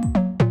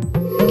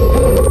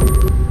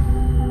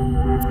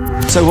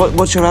 So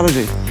what's your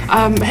allergy?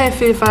 Hay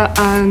fever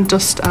and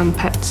dust and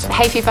pets.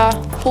 Hay fever,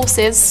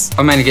 horses.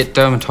 I mainly get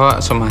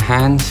dermatitis on my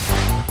hands.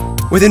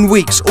 Within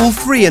weeks, all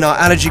three in our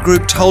allergy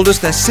group told us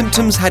their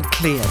symptoms had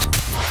cleared.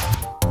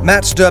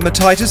 Matt's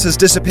dermatitis has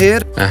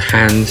disappeared. My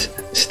hand's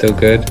still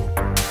good.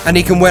 And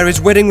he can wear his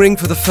wedding ring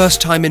for the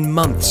first time in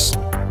months.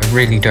 I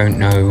really don't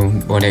know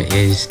what it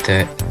is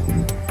that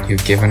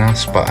you've given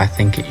us, but I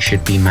think it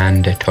should be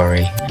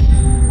mandatory.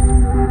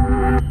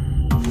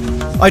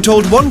 I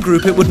told one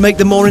group it would make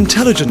them more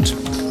intelligent.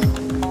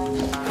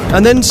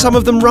 And then some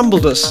of them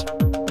rumbled us.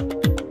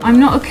 I'm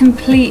not a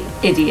complete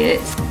idiot.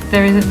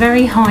 There is a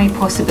very high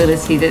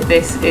possibility that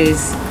this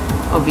is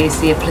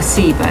obviously a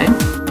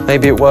placebo.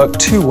 Maybe it worked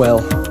too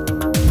well.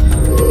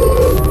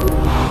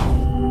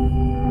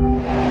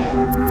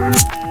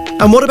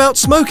 And what about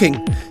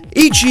smoking?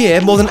 Each year,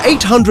 more than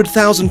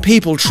 800,000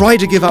 people try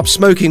to give up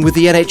smoking with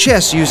the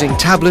NHS using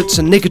tablets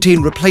and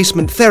nicotine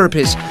replacement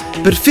therapies,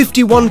 but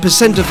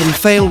 51% of them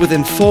fail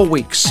within 4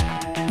 weeks.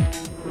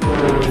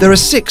 There are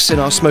 6 in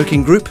our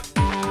smoking group.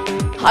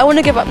 I want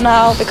to give up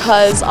now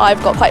because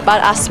I've got quite bad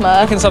asthma.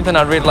 Smoking is something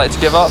I'd really like to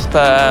give up.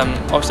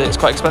 Obviously, it's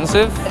quite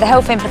expensive. The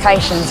health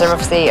implications are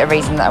obviously a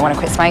reason that I want to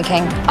quit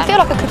smoking. I feel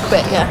like I could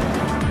quit, yeah.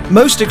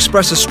 Most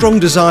express a strong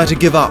desire to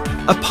give up,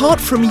 apart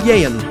from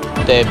Yehan.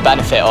 The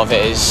benefit of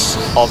it is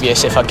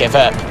obvious if I give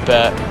up,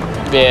 but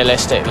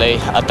realistically,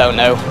 I don't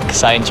know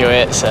because I enjoy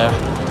it, so.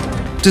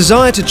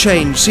 Desire to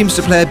change seems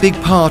to play a big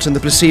part in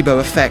the placebo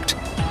effect.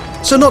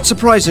 So not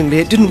surprisingly,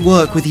 it didn't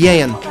work with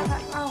Yehan.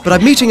 But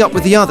I'm meeting up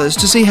with the others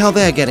to see how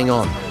they're getting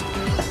on.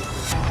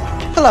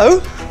 Hello,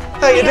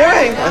 how you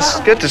doing?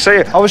 It's good to see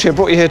you. Obviously, I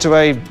brought you here to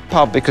a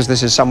pub because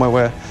this is somewhere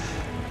where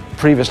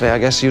previously, I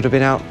guess, you'd have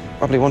been out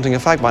probably wanting a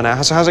fag by now.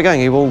 So how's it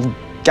going? Are you all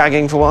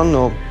gagging for one,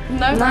 or?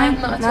 No,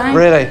 not at all.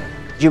 Really?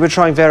 You were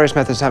trying various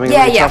methods, having a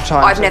really tough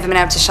time. I've never been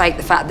able to shake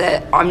the fact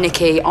that I'm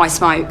Nikki, I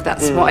smoke,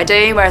 that's what I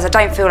do, whereas I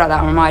don't feel like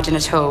that on Rumyodin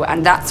at all,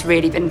 and that's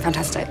really been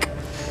fantastic.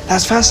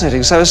 That's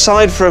fascinating. So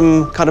aside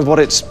from kind of what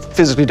it's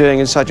physically doing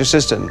inside your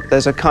system,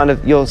 there's a kind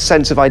of, your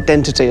sense of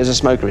identity as a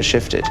smoker is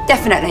shifted.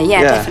 Definitely,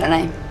 yeah,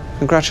 definitely.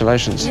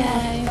 Congratulations.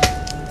 Yay.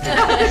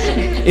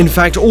 In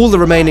fact, all the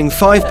remaining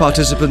 5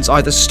 participants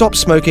either stopped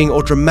smoking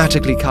or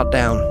dramatically cut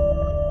down.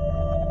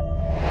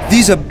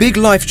 These are big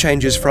life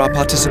changes for our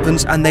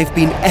participants, and they've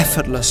been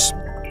effortless.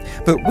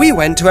 But we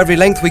went to every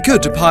length we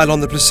could to pile on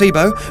the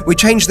placebo. We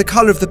changed the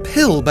colour of the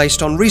pill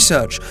based on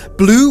research.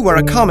 Blue where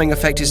a calming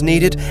effect is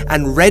needed,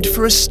 and red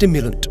for a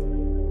stimulant.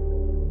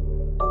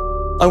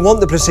 I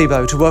want the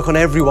placebo to work on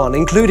everyone,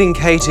 including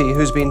Katie,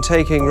 who's been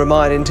taking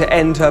Rumyodin to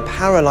end her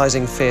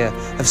paralysing fear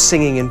of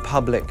singing in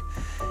public.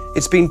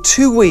 It's been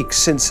 2 weeks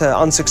since her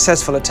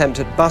unsuccessful attempt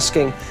at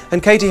busking,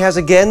 and Katie has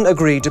again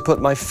agreed to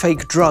put my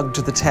fake drug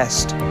to the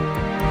test.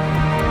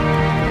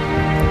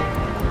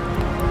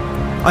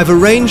 I've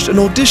arranged an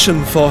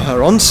audition for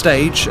her on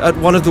stage at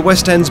one of the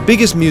West End's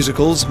biggest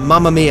musicals,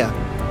 Mamma Mia.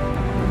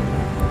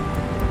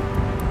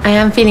 I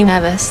am feeling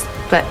nervous,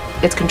 but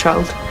it's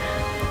controlled.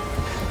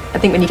 I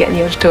think when you get in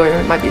the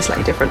auditorium, it might be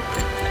slightly different.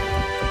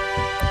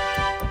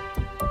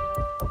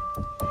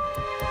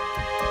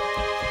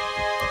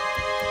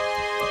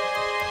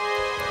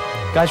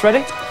 Guys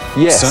ready?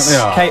 Yes. Certainly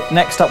are. Okay,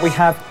 next up we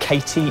have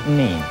Katie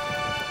Neen.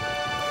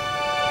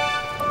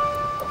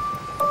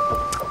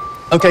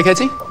 Okay,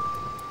 Katie.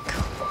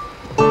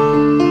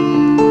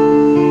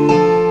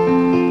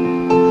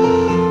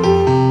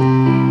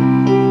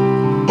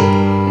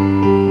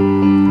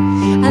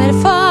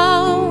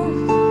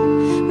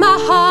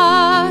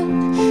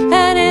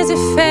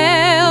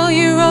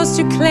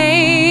 To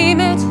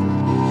claim it,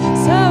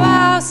 so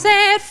I'll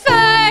set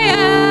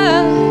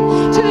fire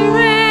to the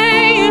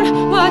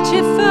rain. Watch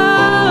it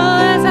fall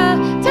as I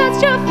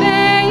touch your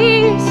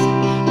face.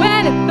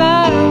 When it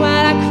burned,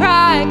 when I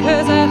cried,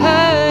 'cause I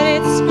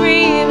heard it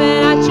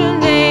screaming at your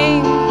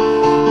name,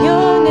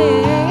 your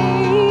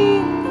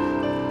name.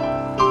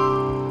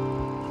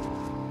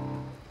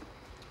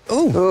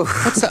 Oh,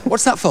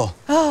 what's that for?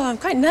 Oh, I'm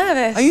quite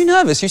nervous. Are you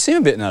nervous? You seem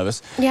a bit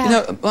nervous. Yeah. You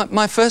know,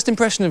 my first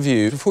impression of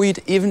you, before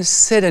you'd even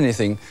said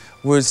anything,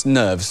 was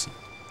nerves.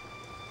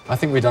 I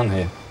think we're done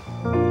here.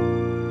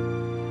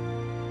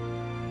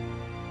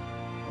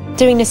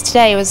 Doing this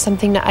today was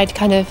something that I'd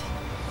kind of,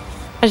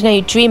 I don't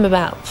know, dream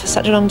about for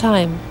such a long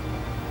time.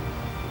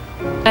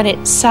 And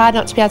it's sad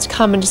not to be able to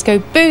come and just go,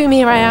 boom,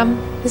 here I am.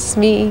 This is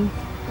me.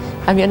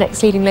 I'm your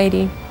next leading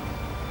lady.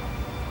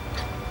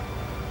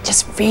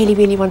 Just really,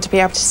 really want to be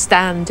able to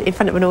stand in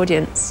front of an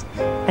audience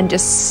and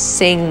just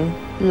sing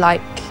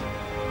like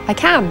I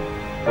can.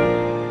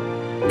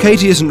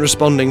 Katie isn't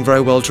responding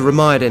very well to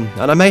Rumyodin,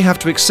 and I may have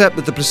to accept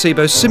that the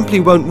placebo simply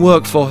won't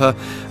work for her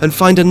and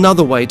find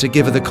another way to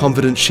give her the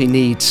confidence she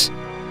needs.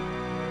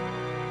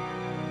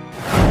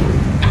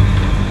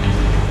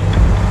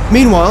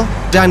 Meanwhile,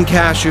 Dan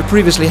Cash, who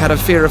previously had a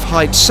fear of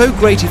heights so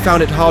great he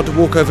found it hard to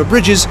walk over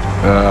bridges,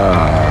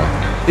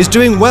 is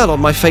doing well on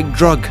my fake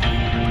drug.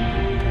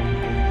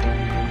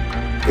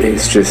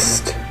 It's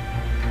just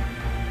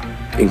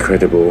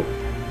incredible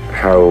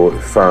how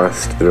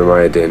fast the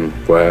Rumyodin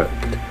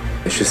worked.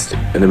 It's just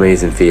an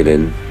amazing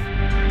feeling.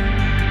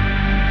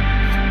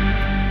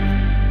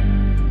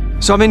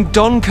 So I'm in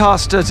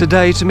Doncaster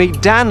today to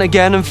meet Dan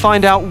again and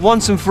find out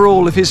once and for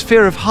all if his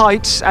fear of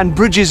heights, and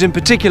bridges in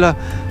particular,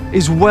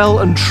 is well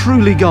and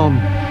truly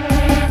gone.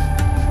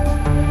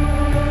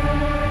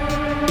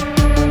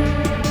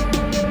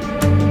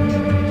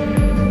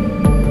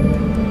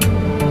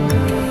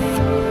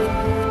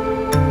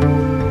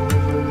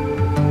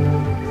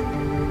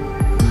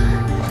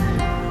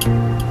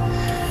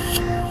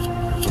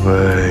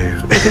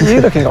 Whoa. Look at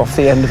you looking off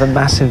the end of a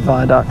massive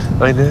viaduct.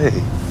 I know.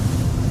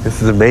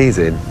 This is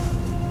amazing.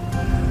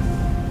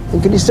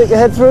 And can you stick your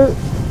head through?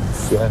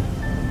 Yeah.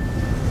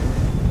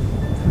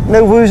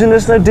 No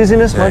wooziness, no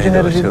dizziness? No, Mind your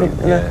head as you sure.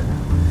 think. Yeah.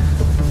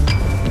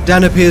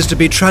 Dan appears to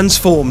be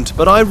transformed,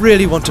 but I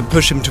really want to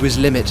push him to his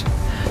limit.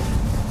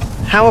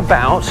 How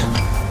about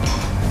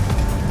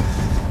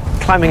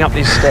climbing up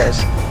these stairs?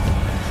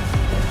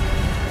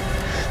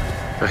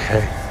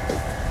 Okay.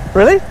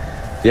 Really?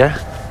 Yeah.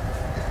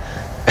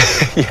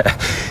 Yeah.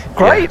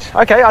 Great.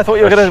 Yeah. Okay, I thought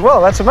you were going to...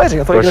 Well, that's amazing.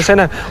 I thought you were going to say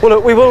no. Well,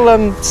 look, we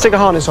will stick a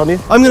harness on you.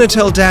 I'm going to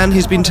tell Dan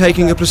he's been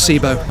taking a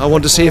placebo. I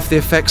want to see if the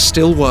effects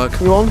still work.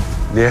 You on?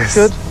 Yes.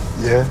 Good?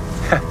 Yeah.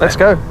 Let's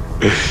go.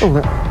 Oh,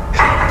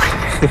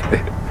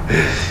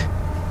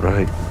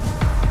 right.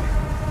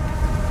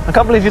 I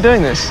can't believe you're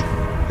doing this.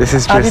 This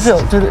is just... How do you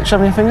feel? Show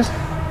me your fingers.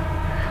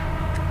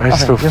 I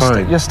just feel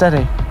fine. You're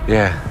steady.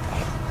 Yeah.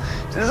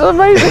 This is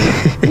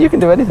amazing. You can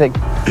do anything.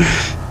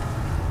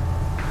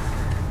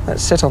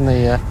 Let's sit on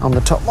the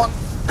top one.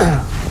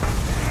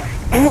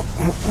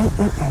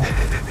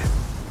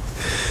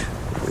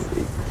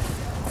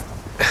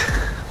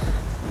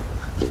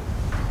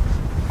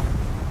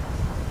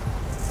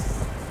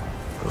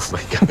 Oh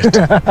my God.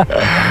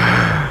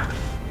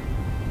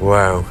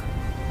 Wow.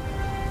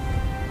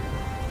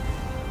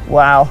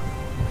 Wow.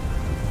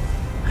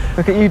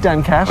 Look at you,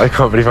 Dan Cash. I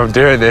can't believe I'm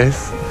doing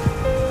this.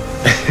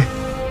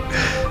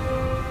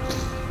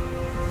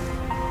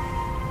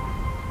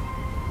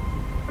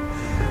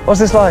 What's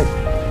this like?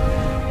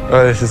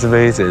 Oh, this is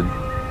amazing.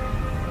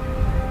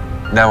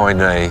 Now I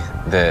know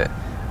that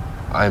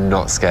I'm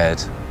not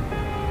scared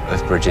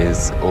of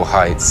bridges or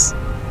heights,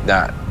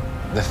 that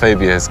the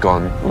phobia is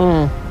gone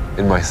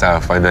in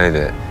myself. I know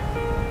that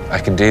I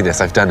can do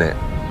this, I've done it.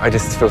 I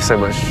just feel so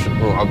much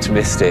more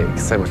optimistic,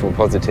 so much more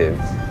positive.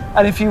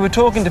 And if you were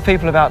talking to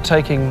people about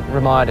taking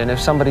Rumyodin, if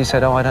somebody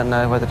said, oh, I don't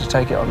know whether to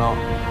take it or not,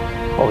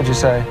 what would you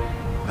say?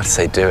 I'd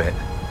say do it.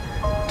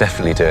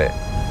 Definitely do it.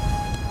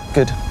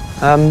 Good.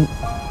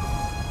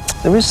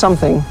 There is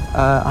something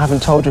I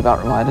haven't told you about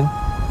Rumyodin.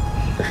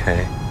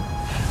 Okay.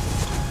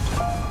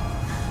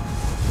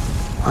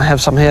 I have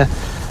some here.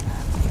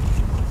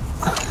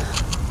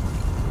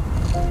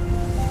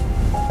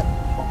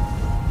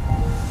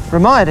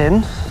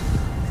 Rumyodin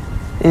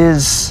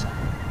is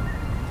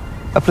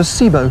a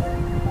placebo.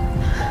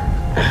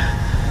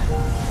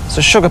 It's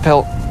a sugar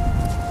pill.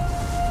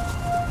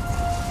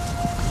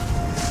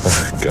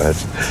 Oh, God.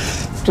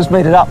 Just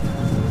made it up.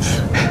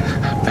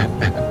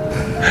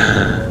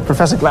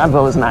 Professor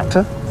Gladwell is an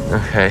actor.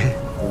 Okay.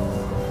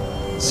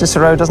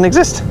 Cicero doesn't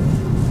exist.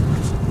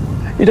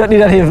 You don't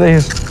need any of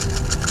these.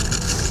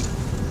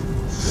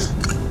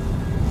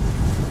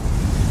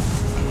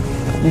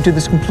 You do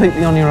this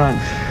completely on your own.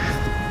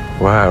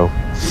 Wow.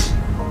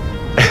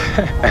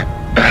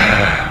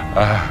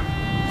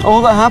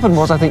 All that happened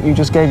was, I think you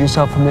just gave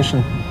yourself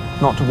permission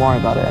not to worry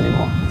about it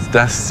anymore.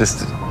 That's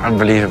just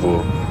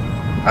unbelievable.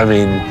 I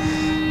mean,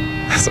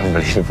 that's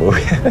unbelievable.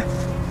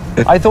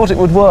 I thought it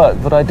would work,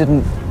 but I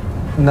didn't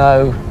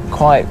know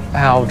quite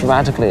how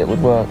dramatically it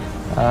would work.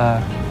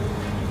 I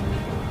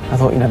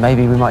thought, you know,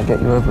 maybe we might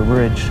get you over a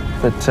bridge,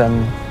 but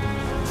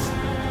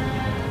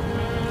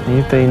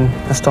you've been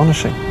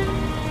astonishing.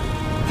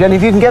 Jenny,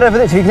 if you can get over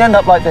this, if you can end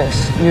up like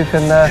this, you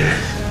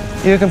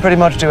can pretty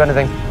much do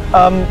anything.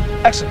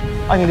 Excellent.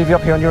 I'm going to leave you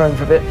up here on your own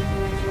for a bit.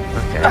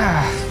 Okay.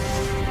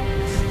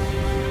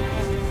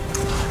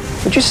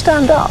 Would you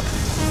stand up?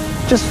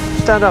 Just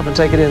stand up and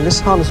take it in. This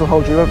harness will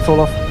hold you, you won't fall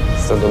off.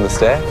 Stand on the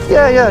stair?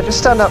 Yeah, just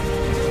stand up.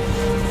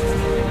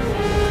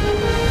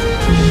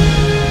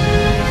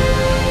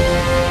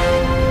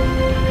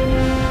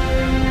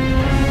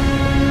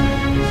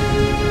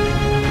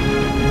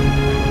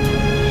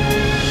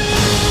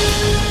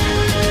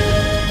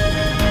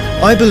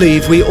 I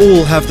believe we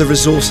all have the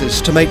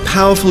resources to make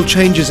powerful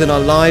changes in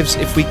our lives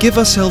if we give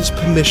ourselves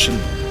permission.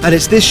 And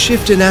it's this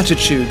shift in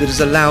attitude that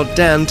has allowed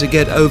Dan to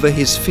get over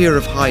his fear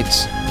of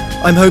heights.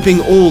 I'm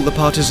hoping all the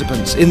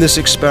participants in this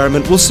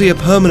experiment will see a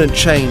permanent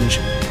change,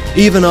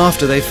 even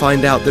after they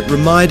find out that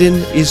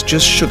Rumyodin is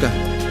just sugar.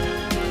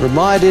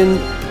 Rumyodin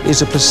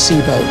is a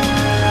placebo.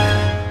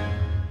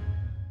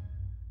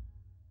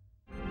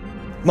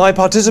 My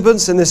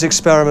participants in this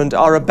experiment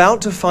are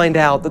about to find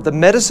out that the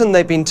medicine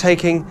they've been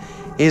taking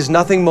is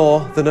nothing more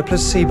than a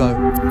placebo.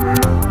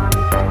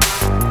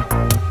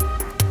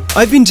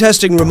 I've been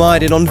testing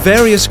Rumyodin on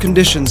various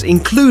conditions,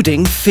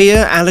 including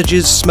fear,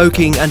 allergies,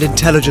 smoking, and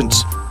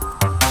intelligence.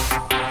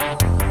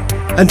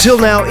 Until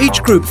now,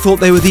 each group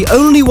thought they were the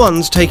only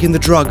ones taking the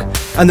drug,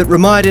 and that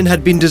Rumyodin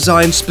had been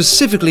designed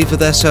specifically for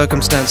their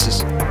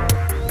circumstances.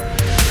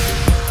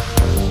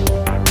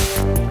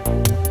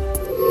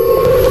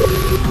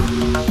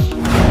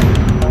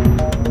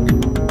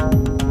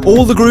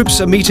 All the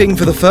groups are meeting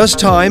for the first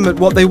time at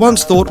what they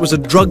once thought was a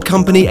drug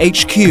company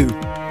HQ,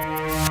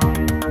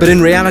 but in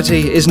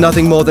reality is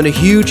nothing more than a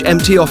huge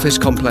empty office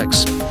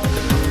complex.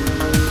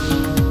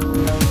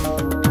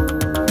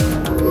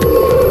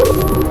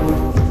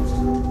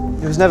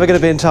 It was never going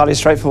to be entirely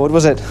straightforward,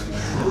 was it?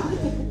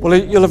 Well,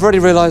 you'll have already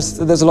realised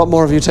that there's a lot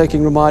more of you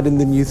taking Rumyodin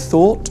than you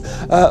thought.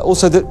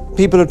 Also that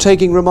people are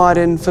taking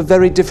Rumyodin for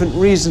very different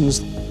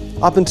reasons.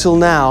 Up until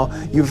now,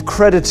 you've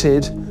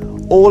credited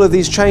all of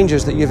these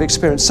changes that you've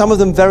experienced, some of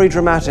them very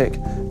dramatic,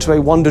 to a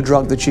wonder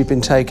drug that you've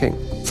been taking.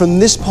 From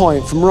this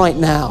point, from right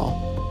now,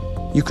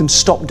 you can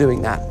stop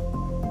doing that.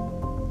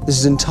 This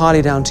is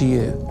entirely down to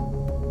you.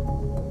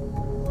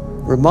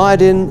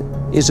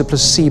 Rumyodin is a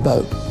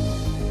placebo.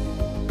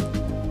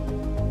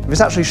 It's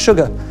actually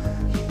sugar.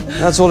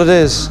 That's all it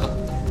is.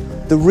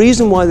 The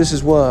reason why this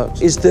has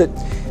worked is that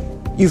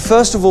you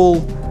first of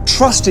all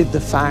trusted the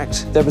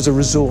fact there was a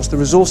resource, the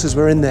resources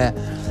were in there,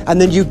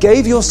 and then you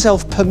gave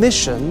yourself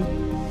permission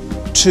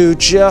to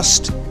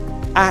just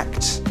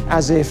act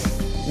as if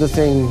the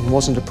thing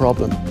wasn't a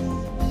problem.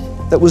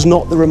 That was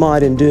not the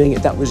Rumyodin doing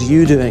it, that was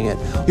you doing it.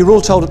 You were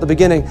all told at the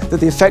beginning that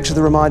the effects of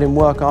the Rumyodin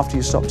work after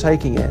you stop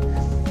taking it.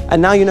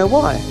 And now you know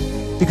why.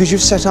 Because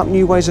you've set up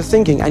new ways of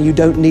thinking and you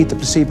don't need the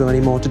placebo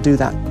anymore to do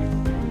that.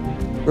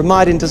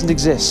 Rumyodin doesn't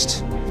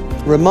exist.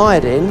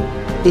 Rumyodin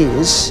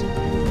is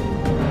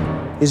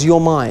your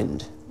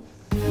mind.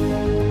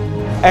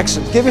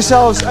 Excellent. Give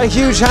yourselves a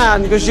huge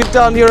hand because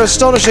you're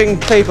astonishing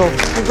people.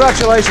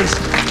 Congratulations.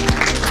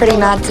 Pretty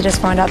mad to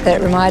just find out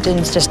that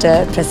Rumyodin's just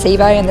a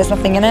placebo and there's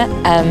nothing in it.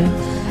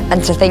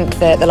 And to think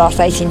that the last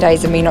 18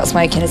 days of me not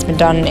smoking has been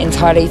done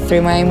entirely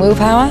through my own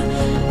willpower.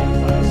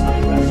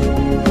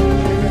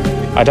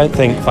 I don't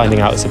think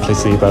finding out it's a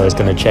placebo is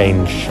going to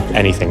change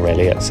anything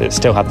really. It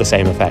still had the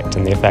same effect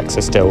and the effects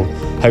are still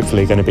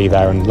hopefully going to be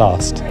there and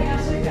last.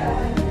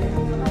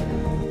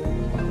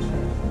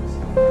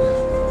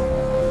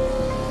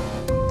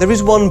 There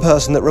is one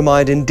person that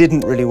Rumyodin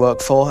didn't really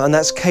work for, and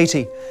that's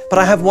Katie. But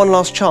I have one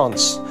last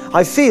chance.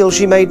 I feel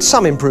she made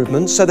some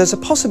improvements, so there's a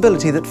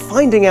possibility that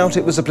finding out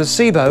it was a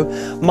placebo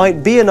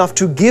might be enough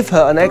to give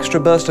her an extra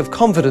burst of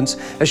confidence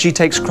as she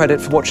takes credit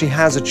for what she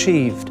has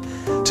achieved.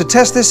 To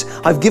test this,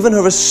 I've given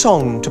her a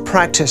song to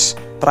practice,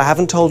 but I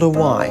haven't told her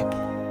why.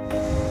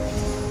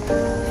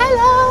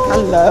 Hello.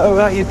 Hello,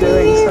 how are you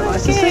doing? So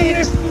nice to see you.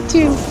 You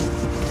too.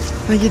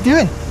 How are you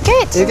doing?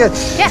 Good. You good?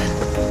 Yeah.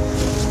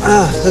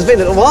 It's been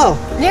a little while.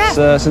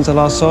 Yeah. Since I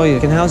last saw you.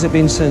 And how's it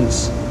been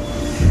since?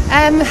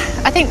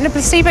 I think the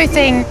placebo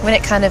thing, when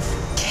it kind of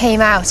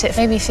came out, it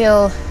made me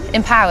feel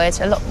empowered,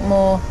 a lot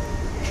more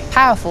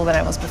powerful than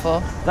I was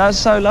before. That's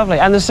so lovely.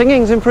 And the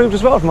singing's improved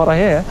as well, from what I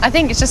hear. I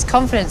think it's just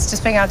confidence,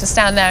 just being able to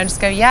stand there and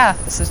just go, yeah,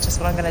 this is just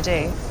what I'm going to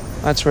do.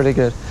 That's really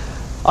good.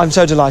 I'm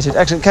so delighted.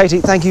 Excellent.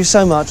 Katie, thank you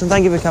so much, and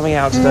thank you for coming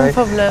out today. No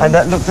problem. And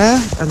look there,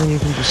 and then you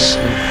can just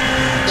sleep.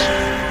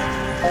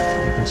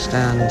 You can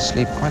stand and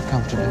sleep quite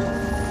comfortably.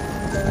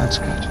 That's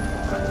good.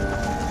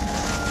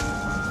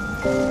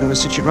 I'm going to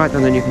sit you right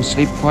down, then you can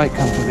sleep quite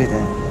comfortably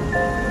there.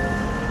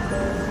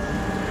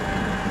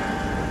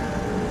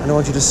 And I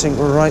want you to sink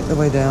right the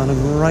way down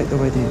and right the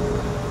way deep.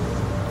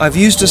 I've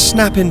used a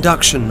snap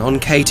induction on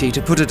Katie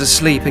to put her to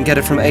sleep and get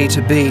her from A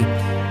to B.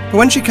 But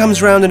when she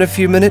comes round in a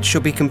few minutes,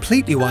 she'll be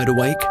completely wide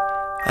awake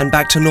and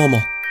back to normal.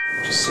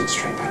 Just sit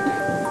straight back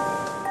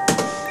down.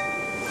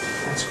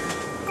 That's good.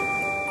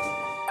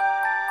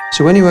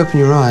 So when you open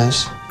your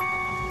eyes,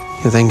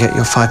 you'll then get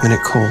your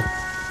 5-minute call.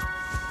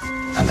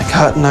 And the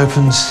curtain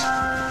opens,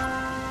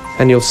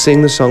 and you'll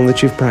sing the song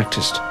that you've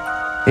practiced.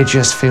 It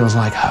just feels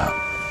like home.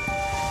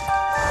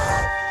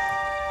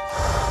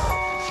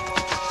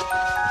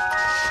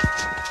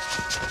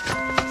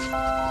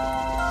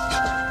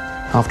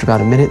 After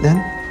about a minute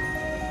then,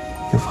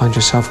 you'll find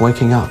yourself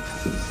waking up.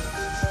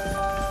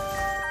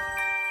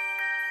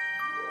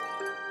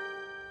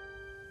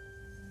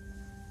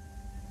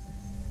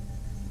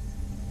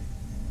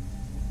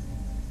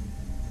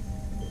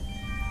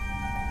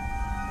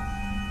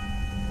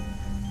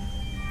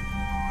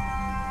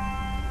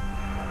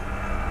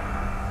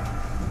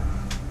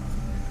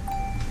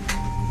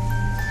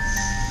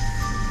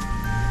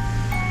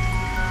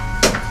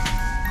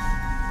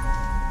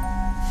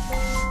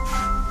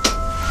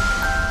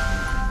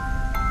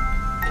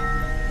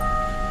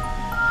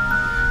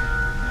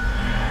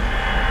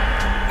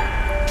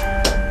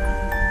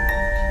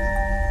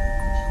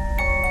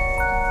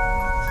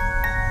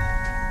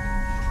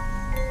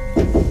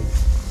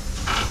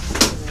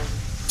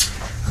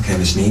 Okay,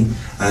 Miss Neen,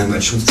 I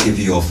just wanted to give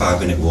you your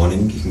 5-minute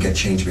warning. You can get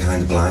changed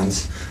behind the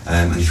blinds,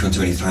 and if you want to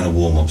do any final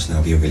warm-ups, then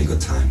it'll be a really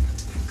good time.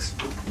 Thanks.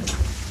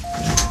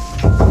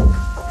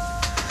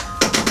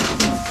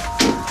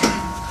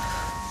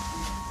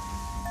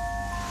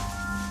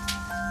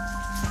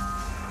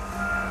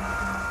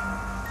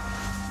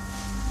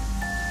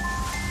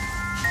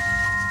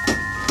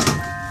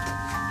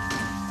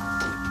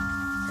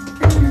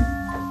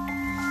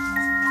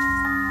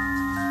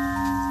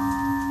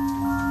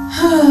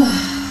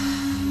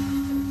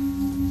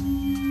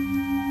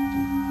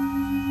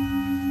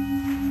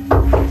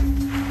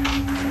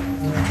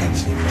 Okay,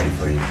 Miss Neen, ready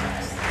for you.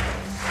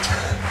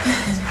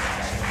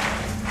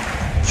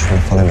 Try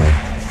and follow me.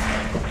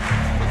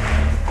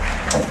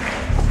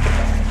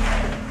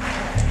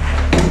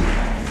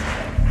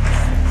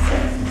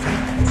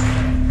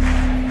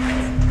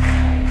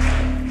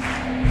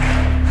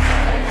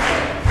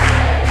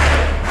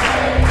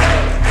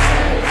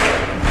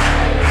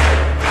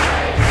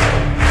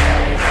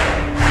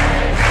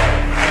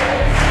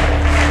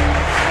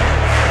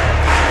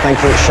 Thank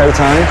you, it's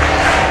showtime.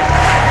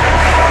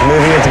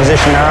 Moving into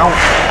position now.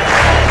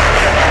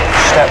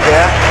 Step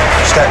here,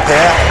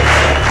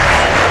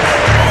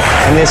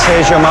 and this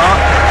here's your mark.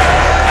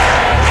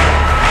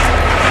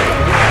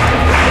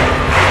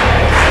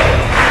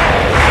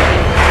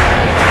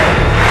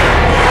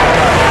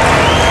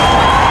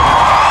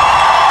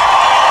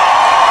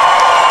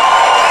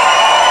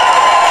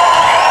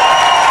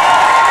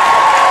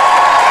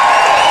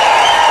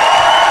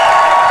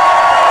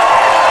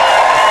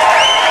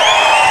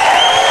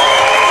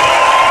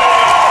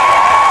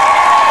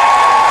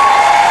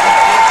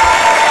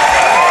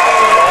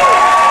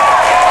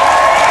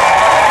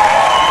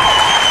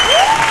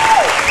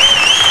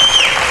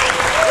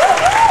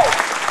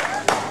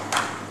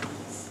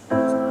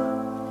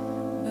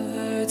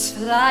 Birds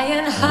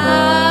flying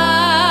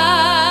high,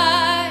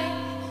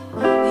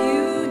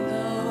 you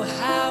know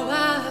how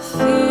I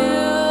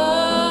feel.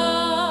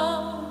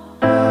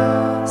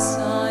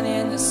 Sun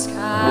in the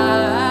sky,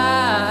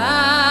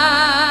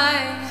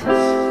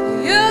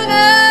 you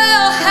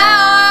know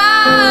how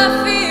I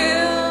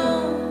feel.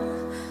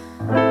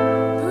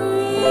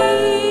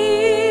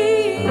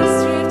 Breeze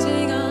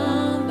drifting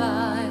on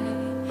by,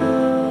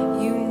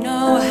 you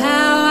know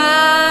how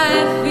I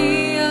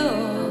feel.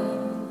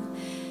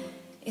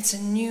 It's a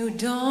new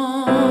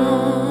dawn,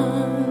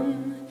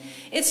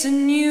 it's a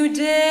new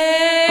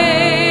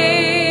day,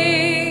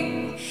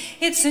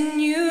 it's a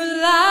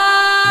new life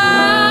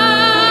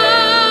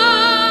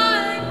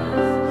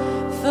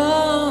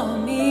for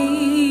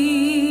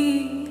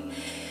me,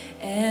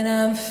 and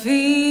I'm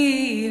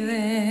feeling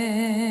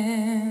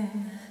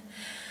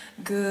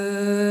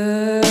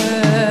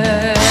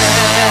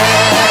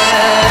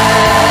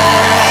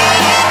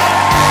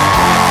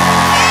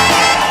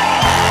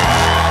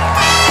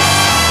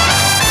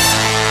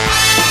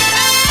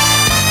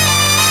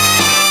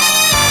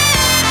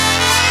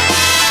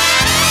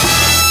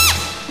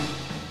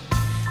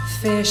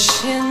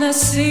Fish in the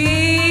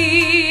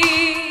sea,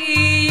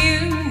 you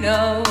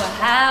know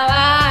how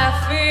I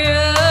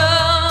feel.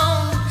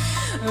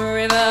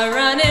 River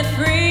running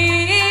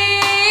free,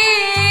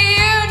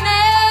 you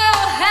know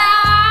how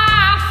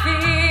I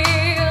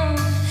feel.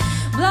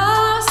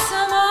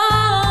 Blossom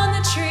on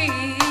the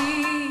tree,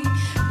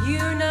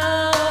 you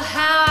know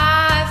how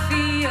I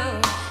feel.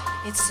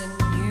 It's a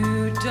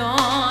new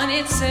dawn,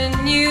 it's a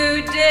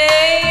new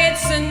day,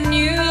 it's a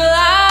new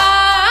life.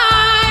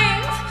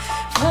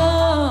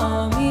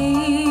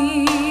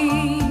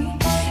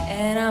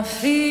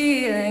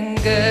 Feeling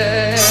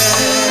good.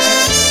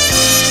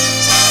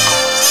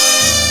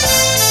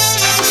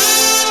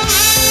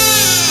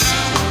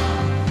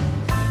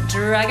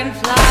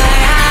 Dragonfly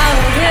out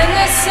in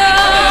the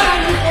sun,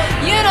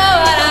 you know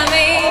what I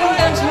mean,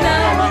 don't you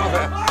know?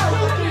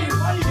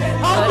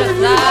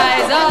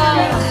 Butterflies all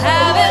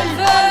having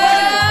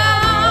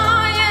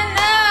fun, you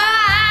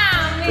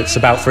know. It's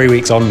about 3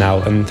 weeks on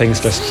now and things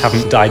just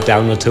haven't died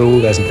down at all.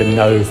 There's been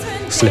no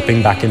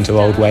slipping back into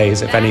old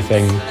ways. If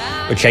anything,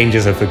 the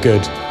changes are for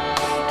good.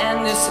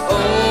 And this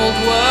old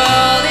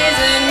world is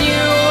a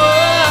new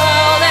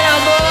world and a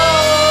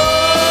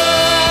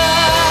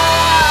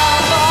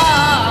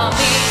for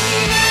me.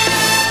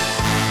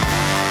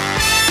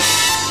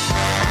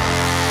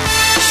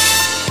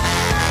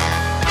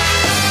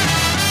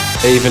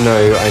 Even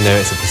though I know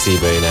it's a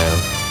placebo now,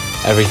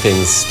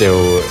 everything's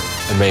still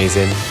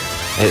amazing.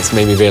 It's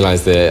made me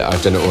realise that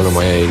I've done it all on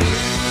my own.